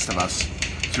to the rest of us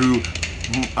through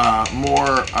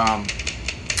more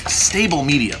stable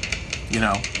media,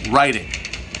 writing,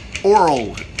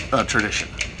 oral tradition,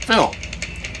 film.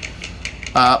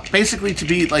 Basically to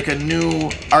be like a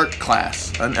new art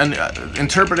class, and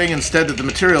interpreting instead of the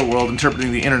material world,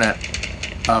 interpreting the internet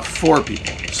for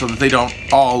people, so that they don't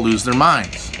all lose their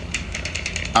minds.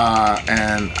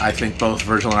 And I think both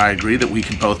Virgil and I agree that we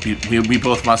can both be, we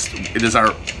both must, it is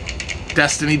our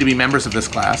destiny to be members of this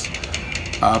class,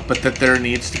 but that there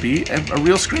needs to be a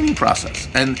real screening process.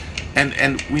 And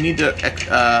we need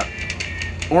to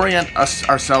orient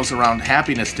ourselves around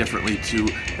happiness differently, to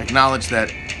acknowledge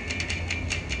that,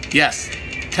 yes,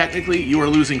 technically you are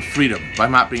losing freedom by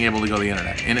not being able to go to the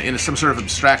internet in some sort of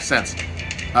abstract sense,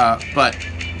 but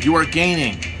you are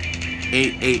gaining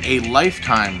a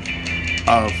lifetime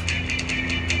of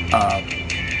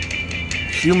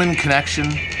human connection.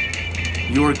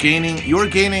 You are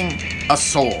gaining a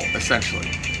soul, essentially,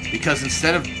 because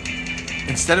instead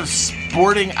of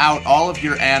sporting out all of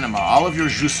your anima, all of your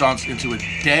jouissance into a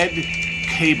dead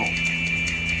cable,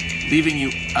 leaving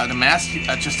you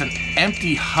just an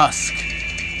empty husk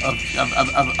of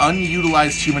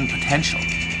unutilized human potential.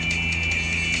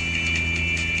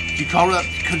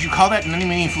 Could you call that in any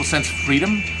meaningful sense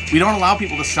freedom? We don't allow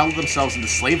people to sell themselves into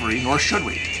slavery, nor should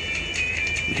we.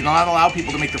 We cannot allow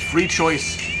people to make the free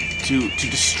choice to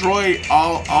destroy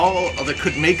all that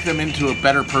could make them into a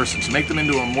better person, to make them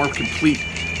into a more complete,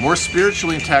 more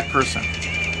spiritually intact person,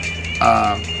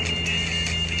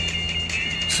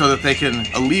 so that they can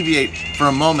alleviate for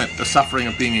a moment the suffering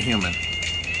of being a human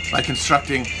by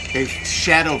constructing a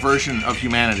shadow version of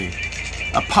humanity,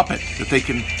 a puppet that they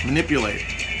can manipulate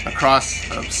across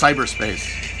cyberspace.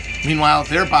 Meanwhile,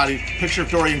 their body, picture of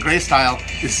Dorian Gray style,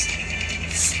 is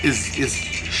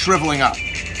shriveling up.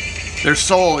 Their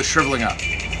soul is shriveling up.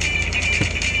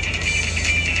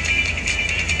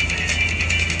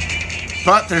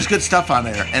 But there's good stuff on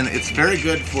there, and it's very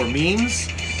good for memes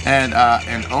and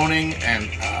owning, and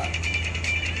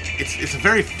it's a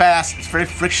very fast, it's a very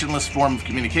frictionless form of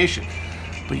communication.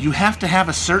 But you have to have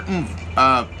a certain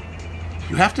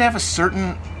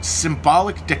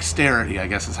symbolic dexterity, I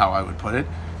guess is how I would put it,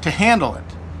 to handle it.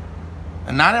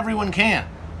 And not everyone can.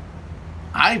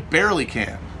 I barely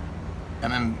can.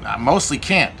 And then I mostly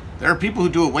can't. There are people who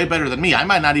do it way better than me. I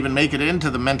might not even make it into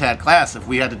the Mentat class if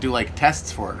we had to do like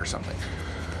tests for it or something.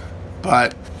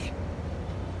 But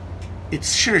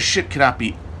it's sure as shit cannot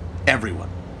be everyone.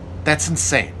 That's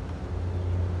insane.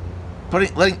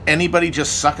 Letting anybody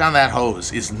just suck on that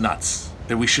hose is nuts.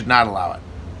 And we should not allow it.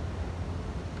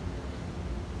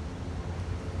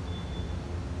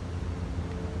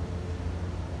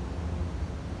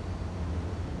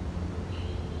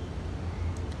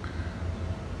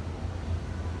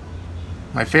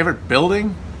 My favorite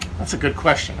building? That's a good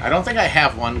question. I don't think I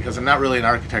have one because I'm not really an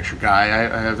architecture guy.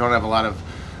 I don't have a lot of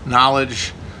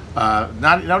knowledge.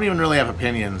 Don't even really have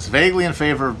opinions. Vaguely in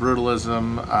favor of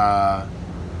brutalism.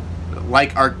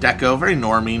 Like Art Deco. Very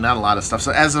normie, not a lot of stuff.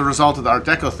 So as a result of the Art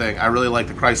Deco thing, I really like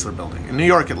the Chrysler Building. In New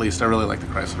York, at least, I really like the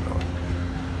Chrysler Building.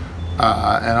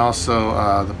 And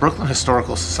also, the Brooklyn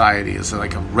Historical Society is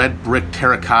like a red brick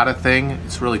terracotta thing.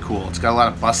 It's really cool. It's got a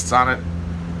lot of busts on it.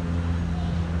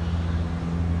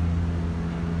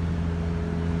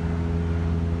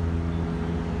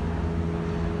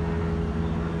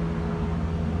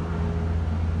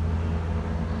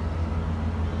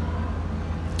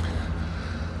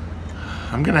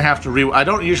 I'm going to have to I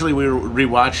don't usually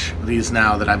rewatch these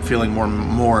now that I'm feeling more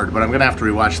moored, but I'm going to have to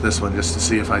rewatch this one just to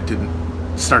see if I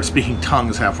didn't start speaking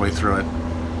tongues halfway through it.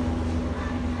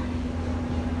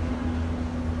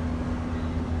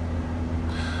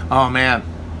 Oh man,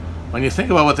 when you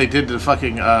think about what they did to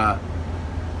fucking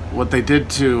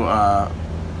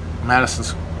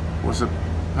Madison, was it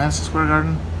Madison Square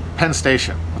Garden? Penn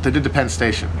Station. What they did to Penn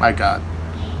Station, my God.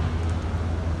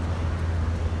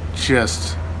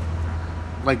 Just,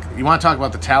 like, you want to talk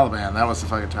about the Taliban, that was the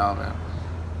fucking Taliban.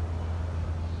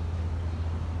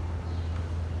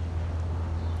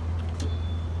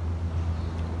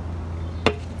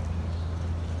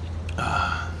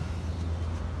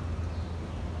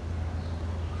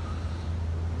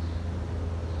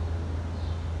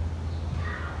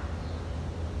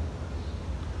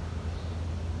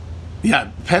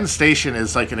 Yeah, Penn Station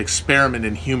is like an experiment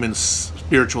in human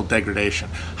spiritual degradation.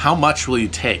 How much will you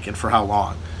take, and for how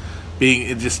long?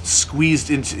 Being just squeezed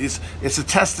into... It's a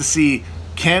test to see,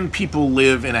 can people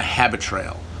live in a habit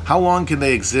trail? How long can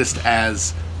they exist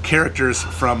as characters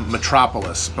from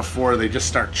Metropolis before they just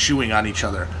start chewing on each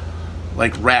other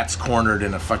like rats cornered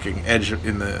in a fucking edge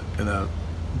in a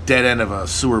dead end of a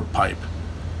sewer pipe?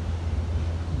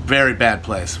 Very bad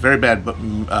place. Very bad,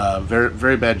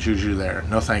 very bad juju there.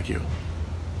 No, thank you.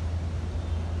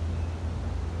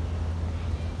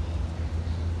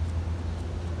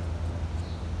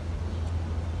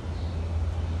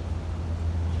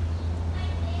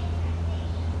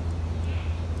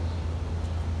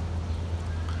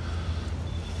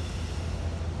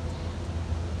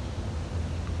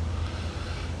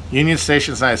 Union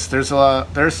Station's nice. There's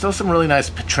still some really nice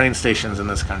train stations in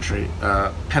this country.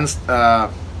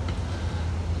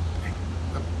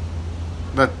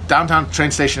 The downtown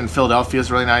train station in Philadelphia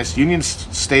is really nice. Union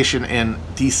Station in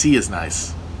D.C. is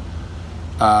nice.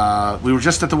 We were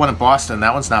just at the one in Boston.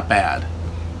 That one's not bad.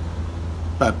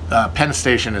 But Penn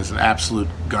Station is an absolute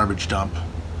garbage dump.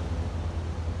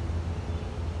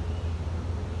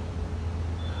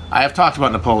 I have talked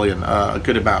about Napoleon a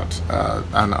good amount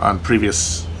on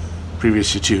previous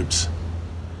YouTubes.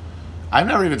 I've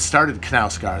never even started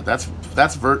Knausgaard.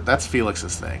 That's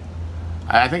Felix's thing.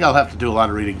 I think I'll have to do a lot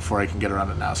of reading before I can get around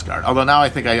to Knausgaard. Although now I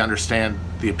think I understand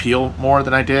the appeal more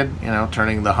than I did. You know,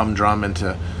 turning the humdrum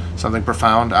into something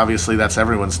profound. Obviously, that's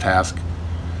everyone's task,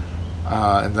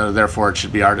 and therefore it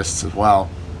should be artists as well.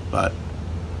 But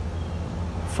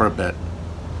for a bit.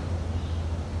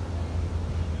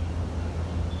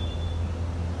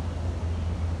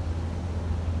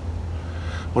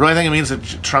 What do I think it means that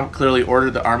Trump clearly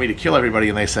ordered the army to kill everybody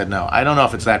and they said no? I don't know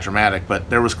if it's that dramatic, but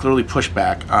there was clearly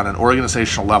pushback on an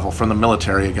organizational level from the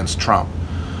military against Trump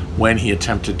when he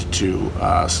attempted to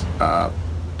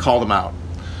call them out.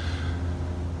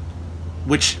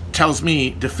 Which tells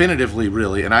me definitively,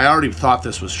 really, and I already thought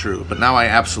this was true, but now I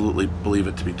absolutely believe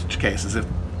it to be the case, is if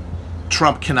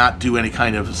Trump cannot do any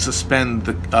kind of suspend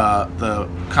the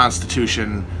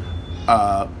Constitution,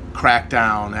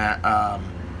 crackdown,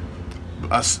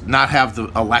 not have the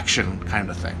election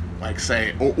kind of thing, like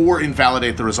say, or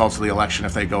invalidate the results of the election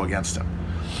if they go against him,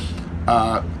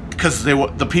 because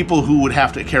the people who would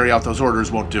have to carry out those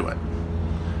orders won't do it,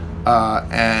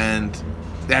 and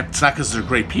that's not because they're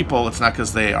great people. It's not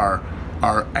because they are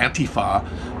Antifa.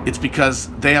 It's because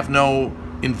they have no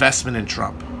investment in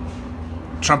Trump.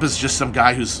 Trump is just some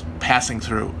guy who's passing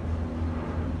through.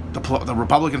 The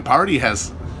Republican Party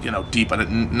has, deep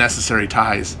and necessary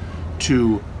ties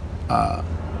to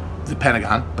the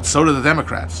Pentagon, but so do the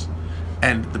Democrats.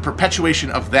 And the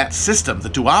perpetuation of that system, the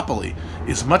duopoly,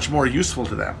 is much more useful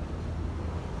to them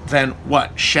than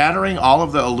what? Shattering all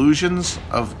of the illusions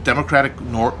of democratic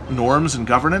norms and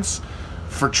governance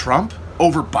for Trump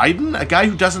over Biden, a guy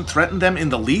who doesn't threaten them in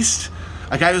the least,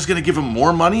 a guy who's going to give them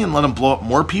more money and let them blow up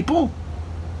more people?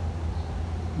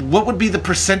 What would be the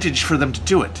percentage for them to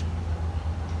do it?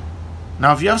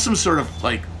 Now, if you have some sort of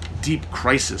deep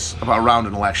crisis around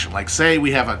an election, like say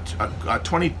we have a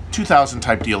 2000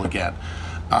 type deal again,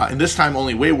 and this time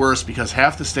only way worse because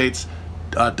half the states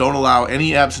don't allow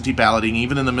any absentee balloting,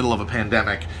 even in the middle of a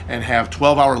pandemic, and have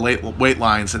 12-hour wait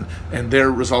lines, and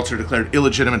their results are declared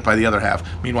illegitimate by the other half.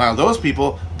 Meanwhile, those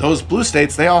people, those blue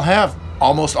states, they all have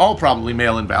almost all probably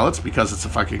mail-in ballots because it's a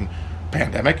fucking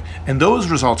pandemic, and those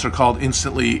results are called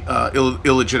instantly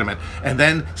illegitimate. And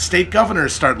then state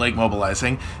governors start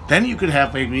mobilizing. Then you could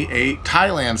have maybe a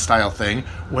Thailand-style thing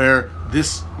where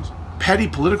this petty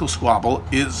political squabble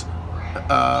is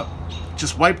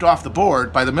just wiped off the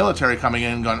board by the military coming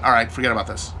in and going, all right, forget about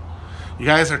this. You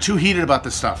guys are too heated about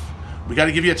this stuff. We got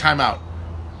to give you a timeout.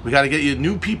 We got to get you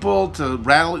new people to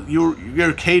rattle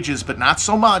your cages, but not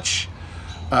so much.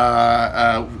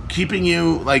 Keeping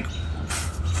you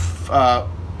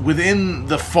within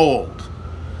the fold.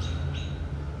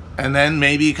 And then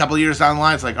maybe a couple of years down the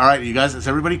line, it's all right, you guys, is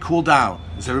everybody cool down?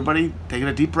 Is everybody taking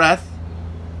a deep breath?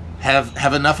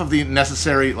 Have enough of the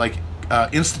necessary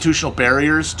institutional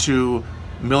barriers to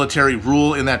military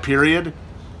rule in that period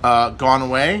gone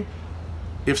away?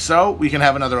 If so, we can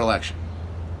have another election.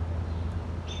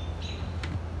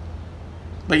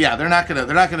 But yeah, they're not gonna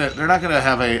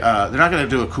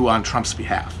do a coup on Trump's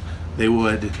behalf. They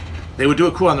would do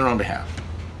a coup on their own behalf,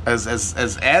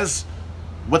 as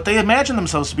what they imagine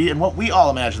themselves to be and what we all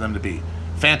imagine them to be,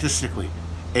 fantastically,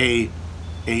 a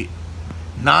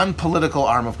non-political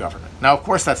arm of government. Now, of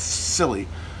course, that's silly,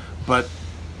 but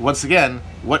once again,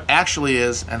 what actually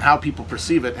is and how people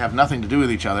perceive it have nothing to do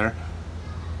with each other,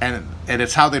 and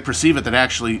it's how they perceive it that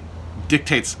actually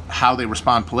dictates how they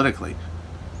respond politically.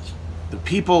 The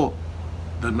people,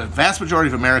 the vast majority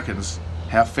of Americans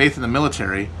have faith in the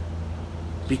military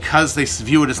because they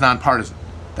view it as nonpartisan.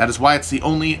 That is why it's the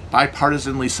only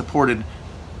bipartisanly supported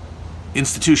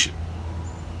institution.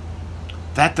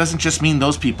 That doesn't just mean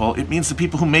those people, it means the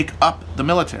people who make up the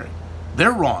military.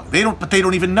 They're wrong. They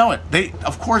don't even know it.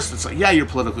 Of course, it's you're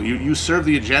political. You serve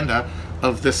the agenda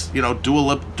of this,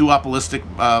 duopolistic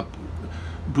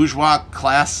bourgeois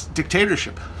class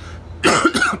dictatorship.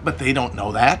 But they don't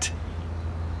know that.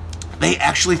 They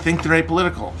actually think they're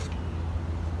apolitical.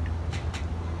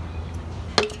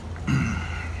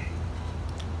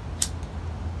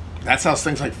 That's how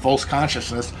things like false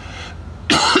consciousness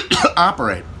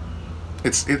operate.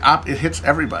 It hits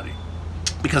everybody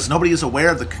because nobody is aware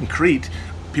of the concrete.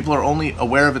 People are only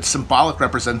aware of its symbolic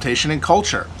representation in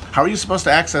culture. How are you supposed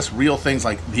to access real things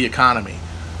like the economy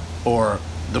or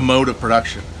the mode of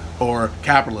production or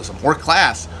capitalism or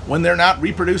class when they're not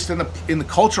reproduced in the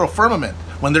cultural firmament,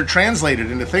 when they're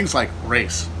translated into things like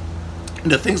race,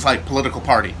 into things like political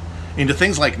party, into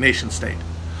things like nation state?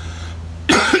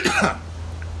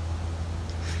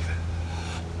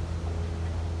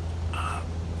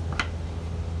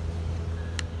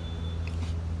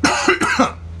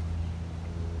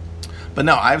 But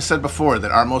no, I've said before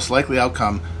that our most likely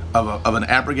outcome of an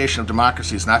abrogation of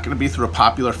democracy is not going to be through a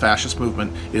popular fascist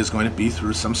movement. It is going to be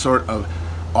through some sort of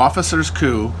officers'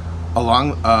 coup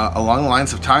along the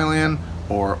lines of Thailand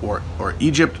or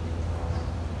Egypt,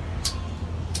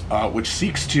 which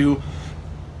seeks to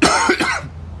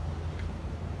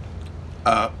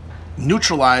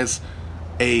neutralize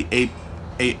a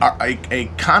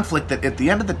conflict that at the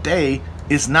end of the day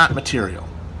is not material.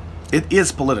 It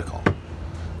is political.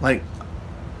 Like,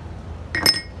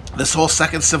 this whole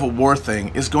second Civil War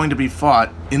thing is going to be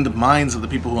fought in the minds of the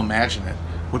people who imagine it,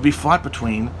 would be fought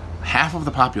between half of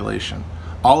the population,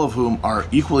 all of whom are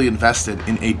equally invested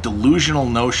in a delusional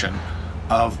notion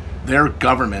of their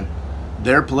government,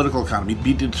 their political economy,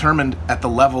 be determined at the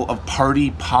level of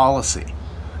party policy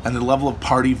and the level of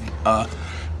party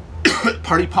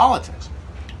party politics.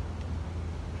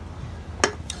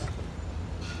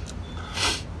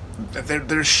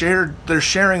 They're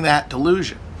sharing that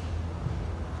delusion.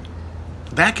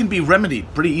 That can be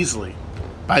remedied pretty easily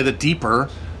by the deeper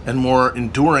and more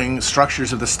enduring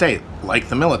structures of the state, like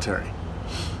the military.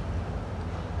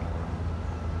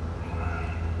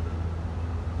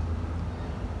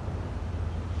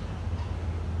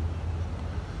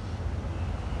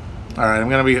 All right, I'm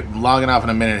going to be logging off in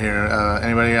a minute here.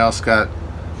 Anybody else got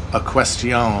a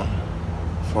question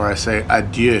before I say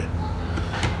adieu?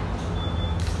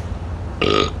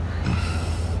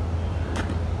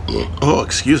 Oh,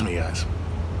 excuse me, guys.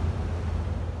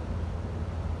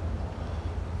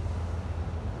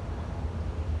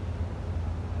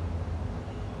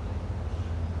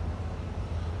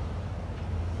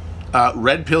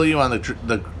 Red pill you on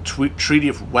the Treaty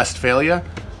of Westphalia.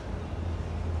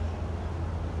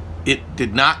 It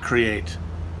did not create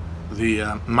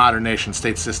the modern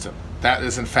nation-state system. That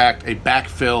is, in fact, a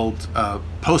backfilled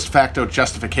post-facto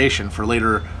justification for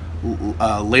later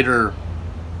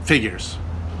figures.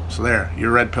 So there,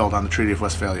 you're red-pilled on the Treaty of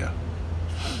Westphalia.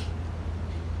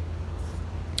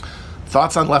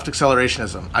 Thoughts on left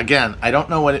accelerationism? Again, I don't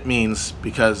know what it means,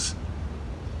 because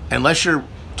unless you're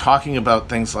talking about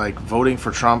things like voting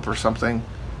for Trump or something,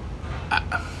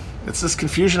 it's this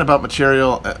confusion about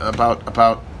material,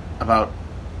 about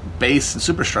base and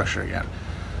superstructure again.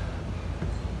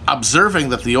 Observing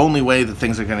that the only way that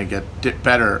things are going to get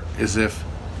better is if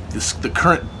the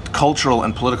current cultural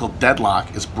and political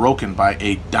deadlock is broken by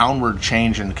a downward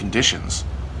change in conditions.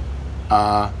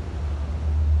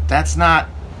 That's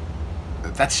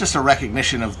just a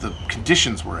recognition of the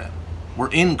conditions we're in.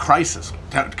 We're in crisis.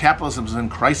 Capitalism is in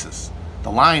crisis.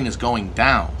 The line is going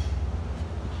down.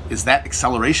 Is that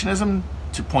accelerationism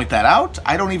to point that out?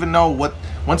 I don't even know what.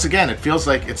 Once again, it feels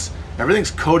like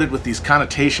everything's coded with these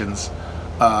connotations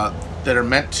that are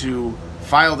meant to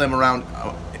file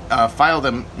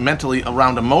them mentally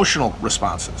around emotional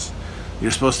responses.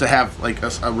 You're supposed to have like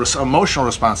a emotional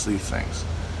response to these things,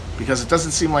 because it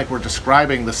doesn't seem like we're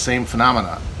describing the same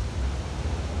phenomena.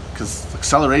 Because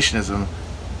accelerationism,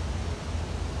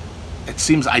 it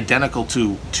seems identical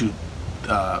to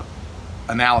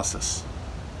analysis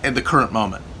in the current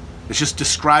moment. It's just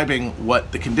describing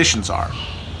what the conditions are.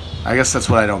 I guess that's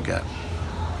what I don't get.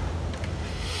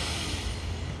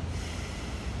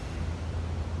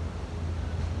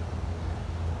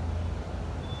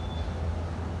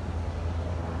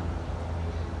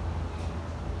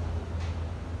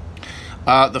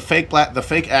 The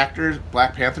fake actors,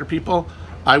 Black Panther people,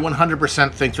 I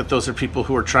 100% think that those are people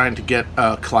who are trying to get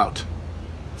clout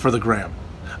for the gram.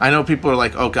 I know people are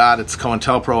like, oh God, it's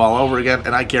COINTELPRO all over again,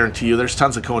 and I guarantee you there's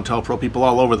tons of COINTELPRO people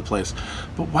all over the place.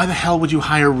 But why the hell would you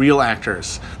hire real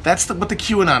actors? That's what the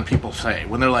QAnon people say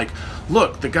when they're like,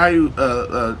 look, the guy who,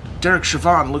 Derek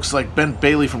Chauvin looks like Ben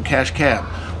Bailey from Cash Cab.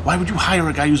 Why would you hire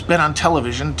a guy who's been on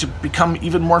television to become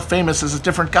even more famous as a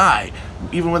different guy,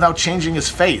 even without changing his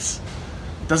face?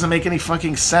 It doesn't make any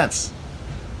fucking sense.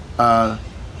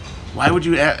 Why would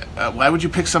you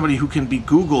pick somebody who can be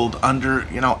Googled under,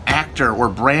 actor or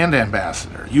brand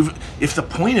ambassador? If the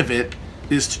point of it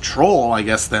is to troll, I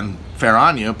guess then fair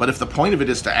on you. But if the point of it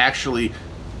is to actually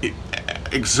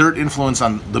exert influence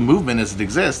on the movement as it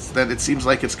exists, then it seems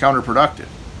like it's counterproductive.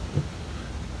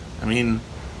 I mean,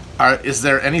 is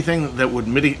there anything that would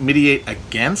mediate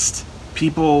against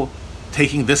people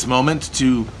taking this moment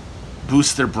to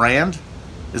boost their brand?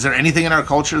 Is there anything in our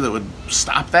culture that would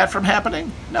stop that from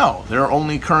happening? No. There are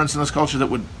only currents in this culture that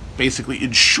would basically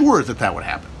ensure that would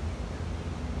happen.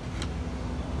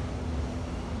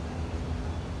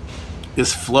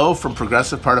 Is Flow from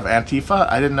Progressive part of Antifa?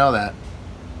 I didn't know that.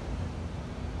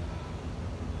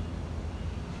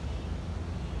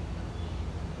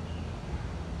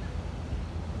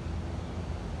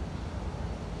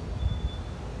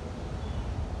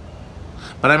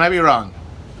 But I might be wrong.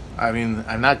 I mean,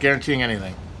 I'm not guaranteeing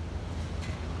anything.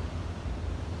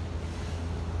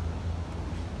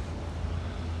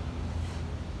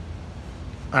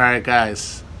 All right,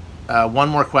 guys. One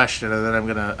more question, and then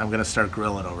I'm gonna start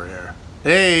grilling over here.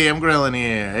 Hey, I'm grilling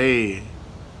here. Hey,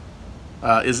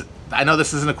 I know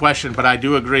this isn't a question, but I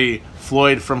do agree.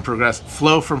 Flow from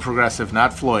Progressive,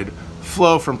 not Floyd.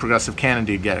 Flow from Progressive can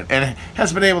indeed get it, and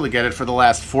has been able to get it for the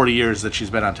last 40 years that she's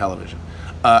been on television.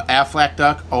 Aflac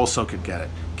duck also could get it.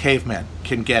 Caveman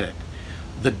can get it.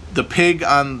 The pig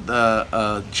on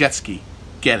the jet ski,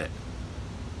 get it.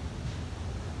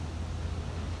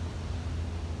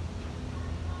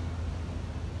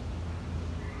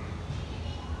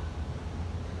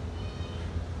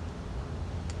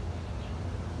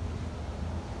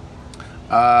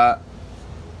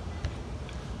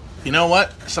 You know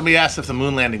what? Somebody asked if the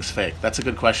moon landing's fake. That's a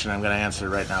good question. I'm going to answer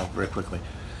right now very quickly.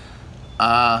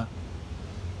 I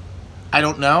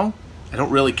don't know. I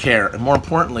don't really care. And more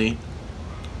importantly,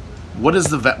 what's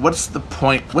the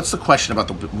point? What's the question about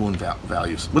the moon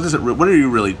values? What is it? What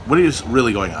is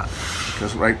really going on?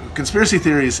 Because right, conspiracy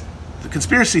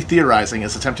theorizing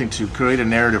is attempting to create a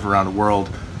narrative around a world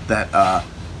that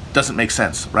doesn't make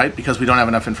sense, right? Because we don't have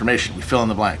enough information. We fill in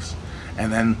the blanks.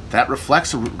 And then that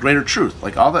reflects a greater truth.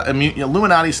 Like all the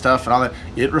Illuminati stuff and all that,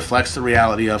 it reflects the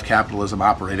reality of capitalism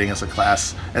operating as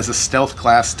a stealth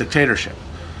class dictatorship.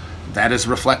 That is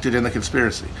reflected in the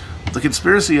conspiracy. The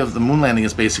conspiracy of the moon landing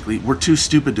is basically, we're too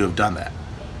stupid to have done that.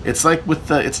 It's like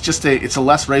it's a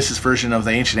less racist version of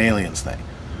the ancient aliens thing.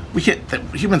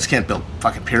 Humans can't build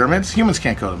fucking pyramids. Humans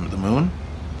can't go to the moon.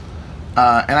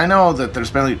 And I know that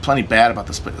there's been plenty bad about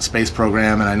the space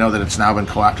program, and I know that it's now been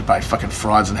co-opted by fucking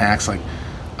frauds and hacks like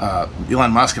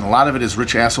Elon Musk, and a lot of it is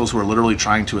rich assholes who are literally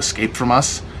trying to escape from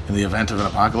us in the event of an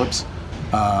apocalypse.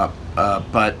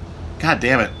 But, god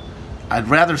damn it, I'd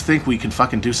rather think we can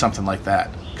fucking do something like that,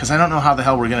 because I don't know how the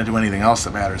hell we're going to do anything else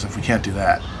that matters if we can't do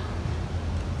that.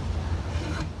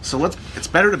 So it's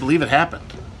better to believe it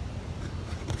happened.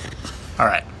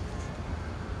 Alright.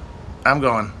 I'm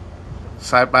going.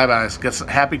 Bye-bye. Get some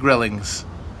happy grillings.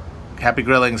 Happy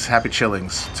grillings, happy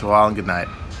chillings to all, and good night.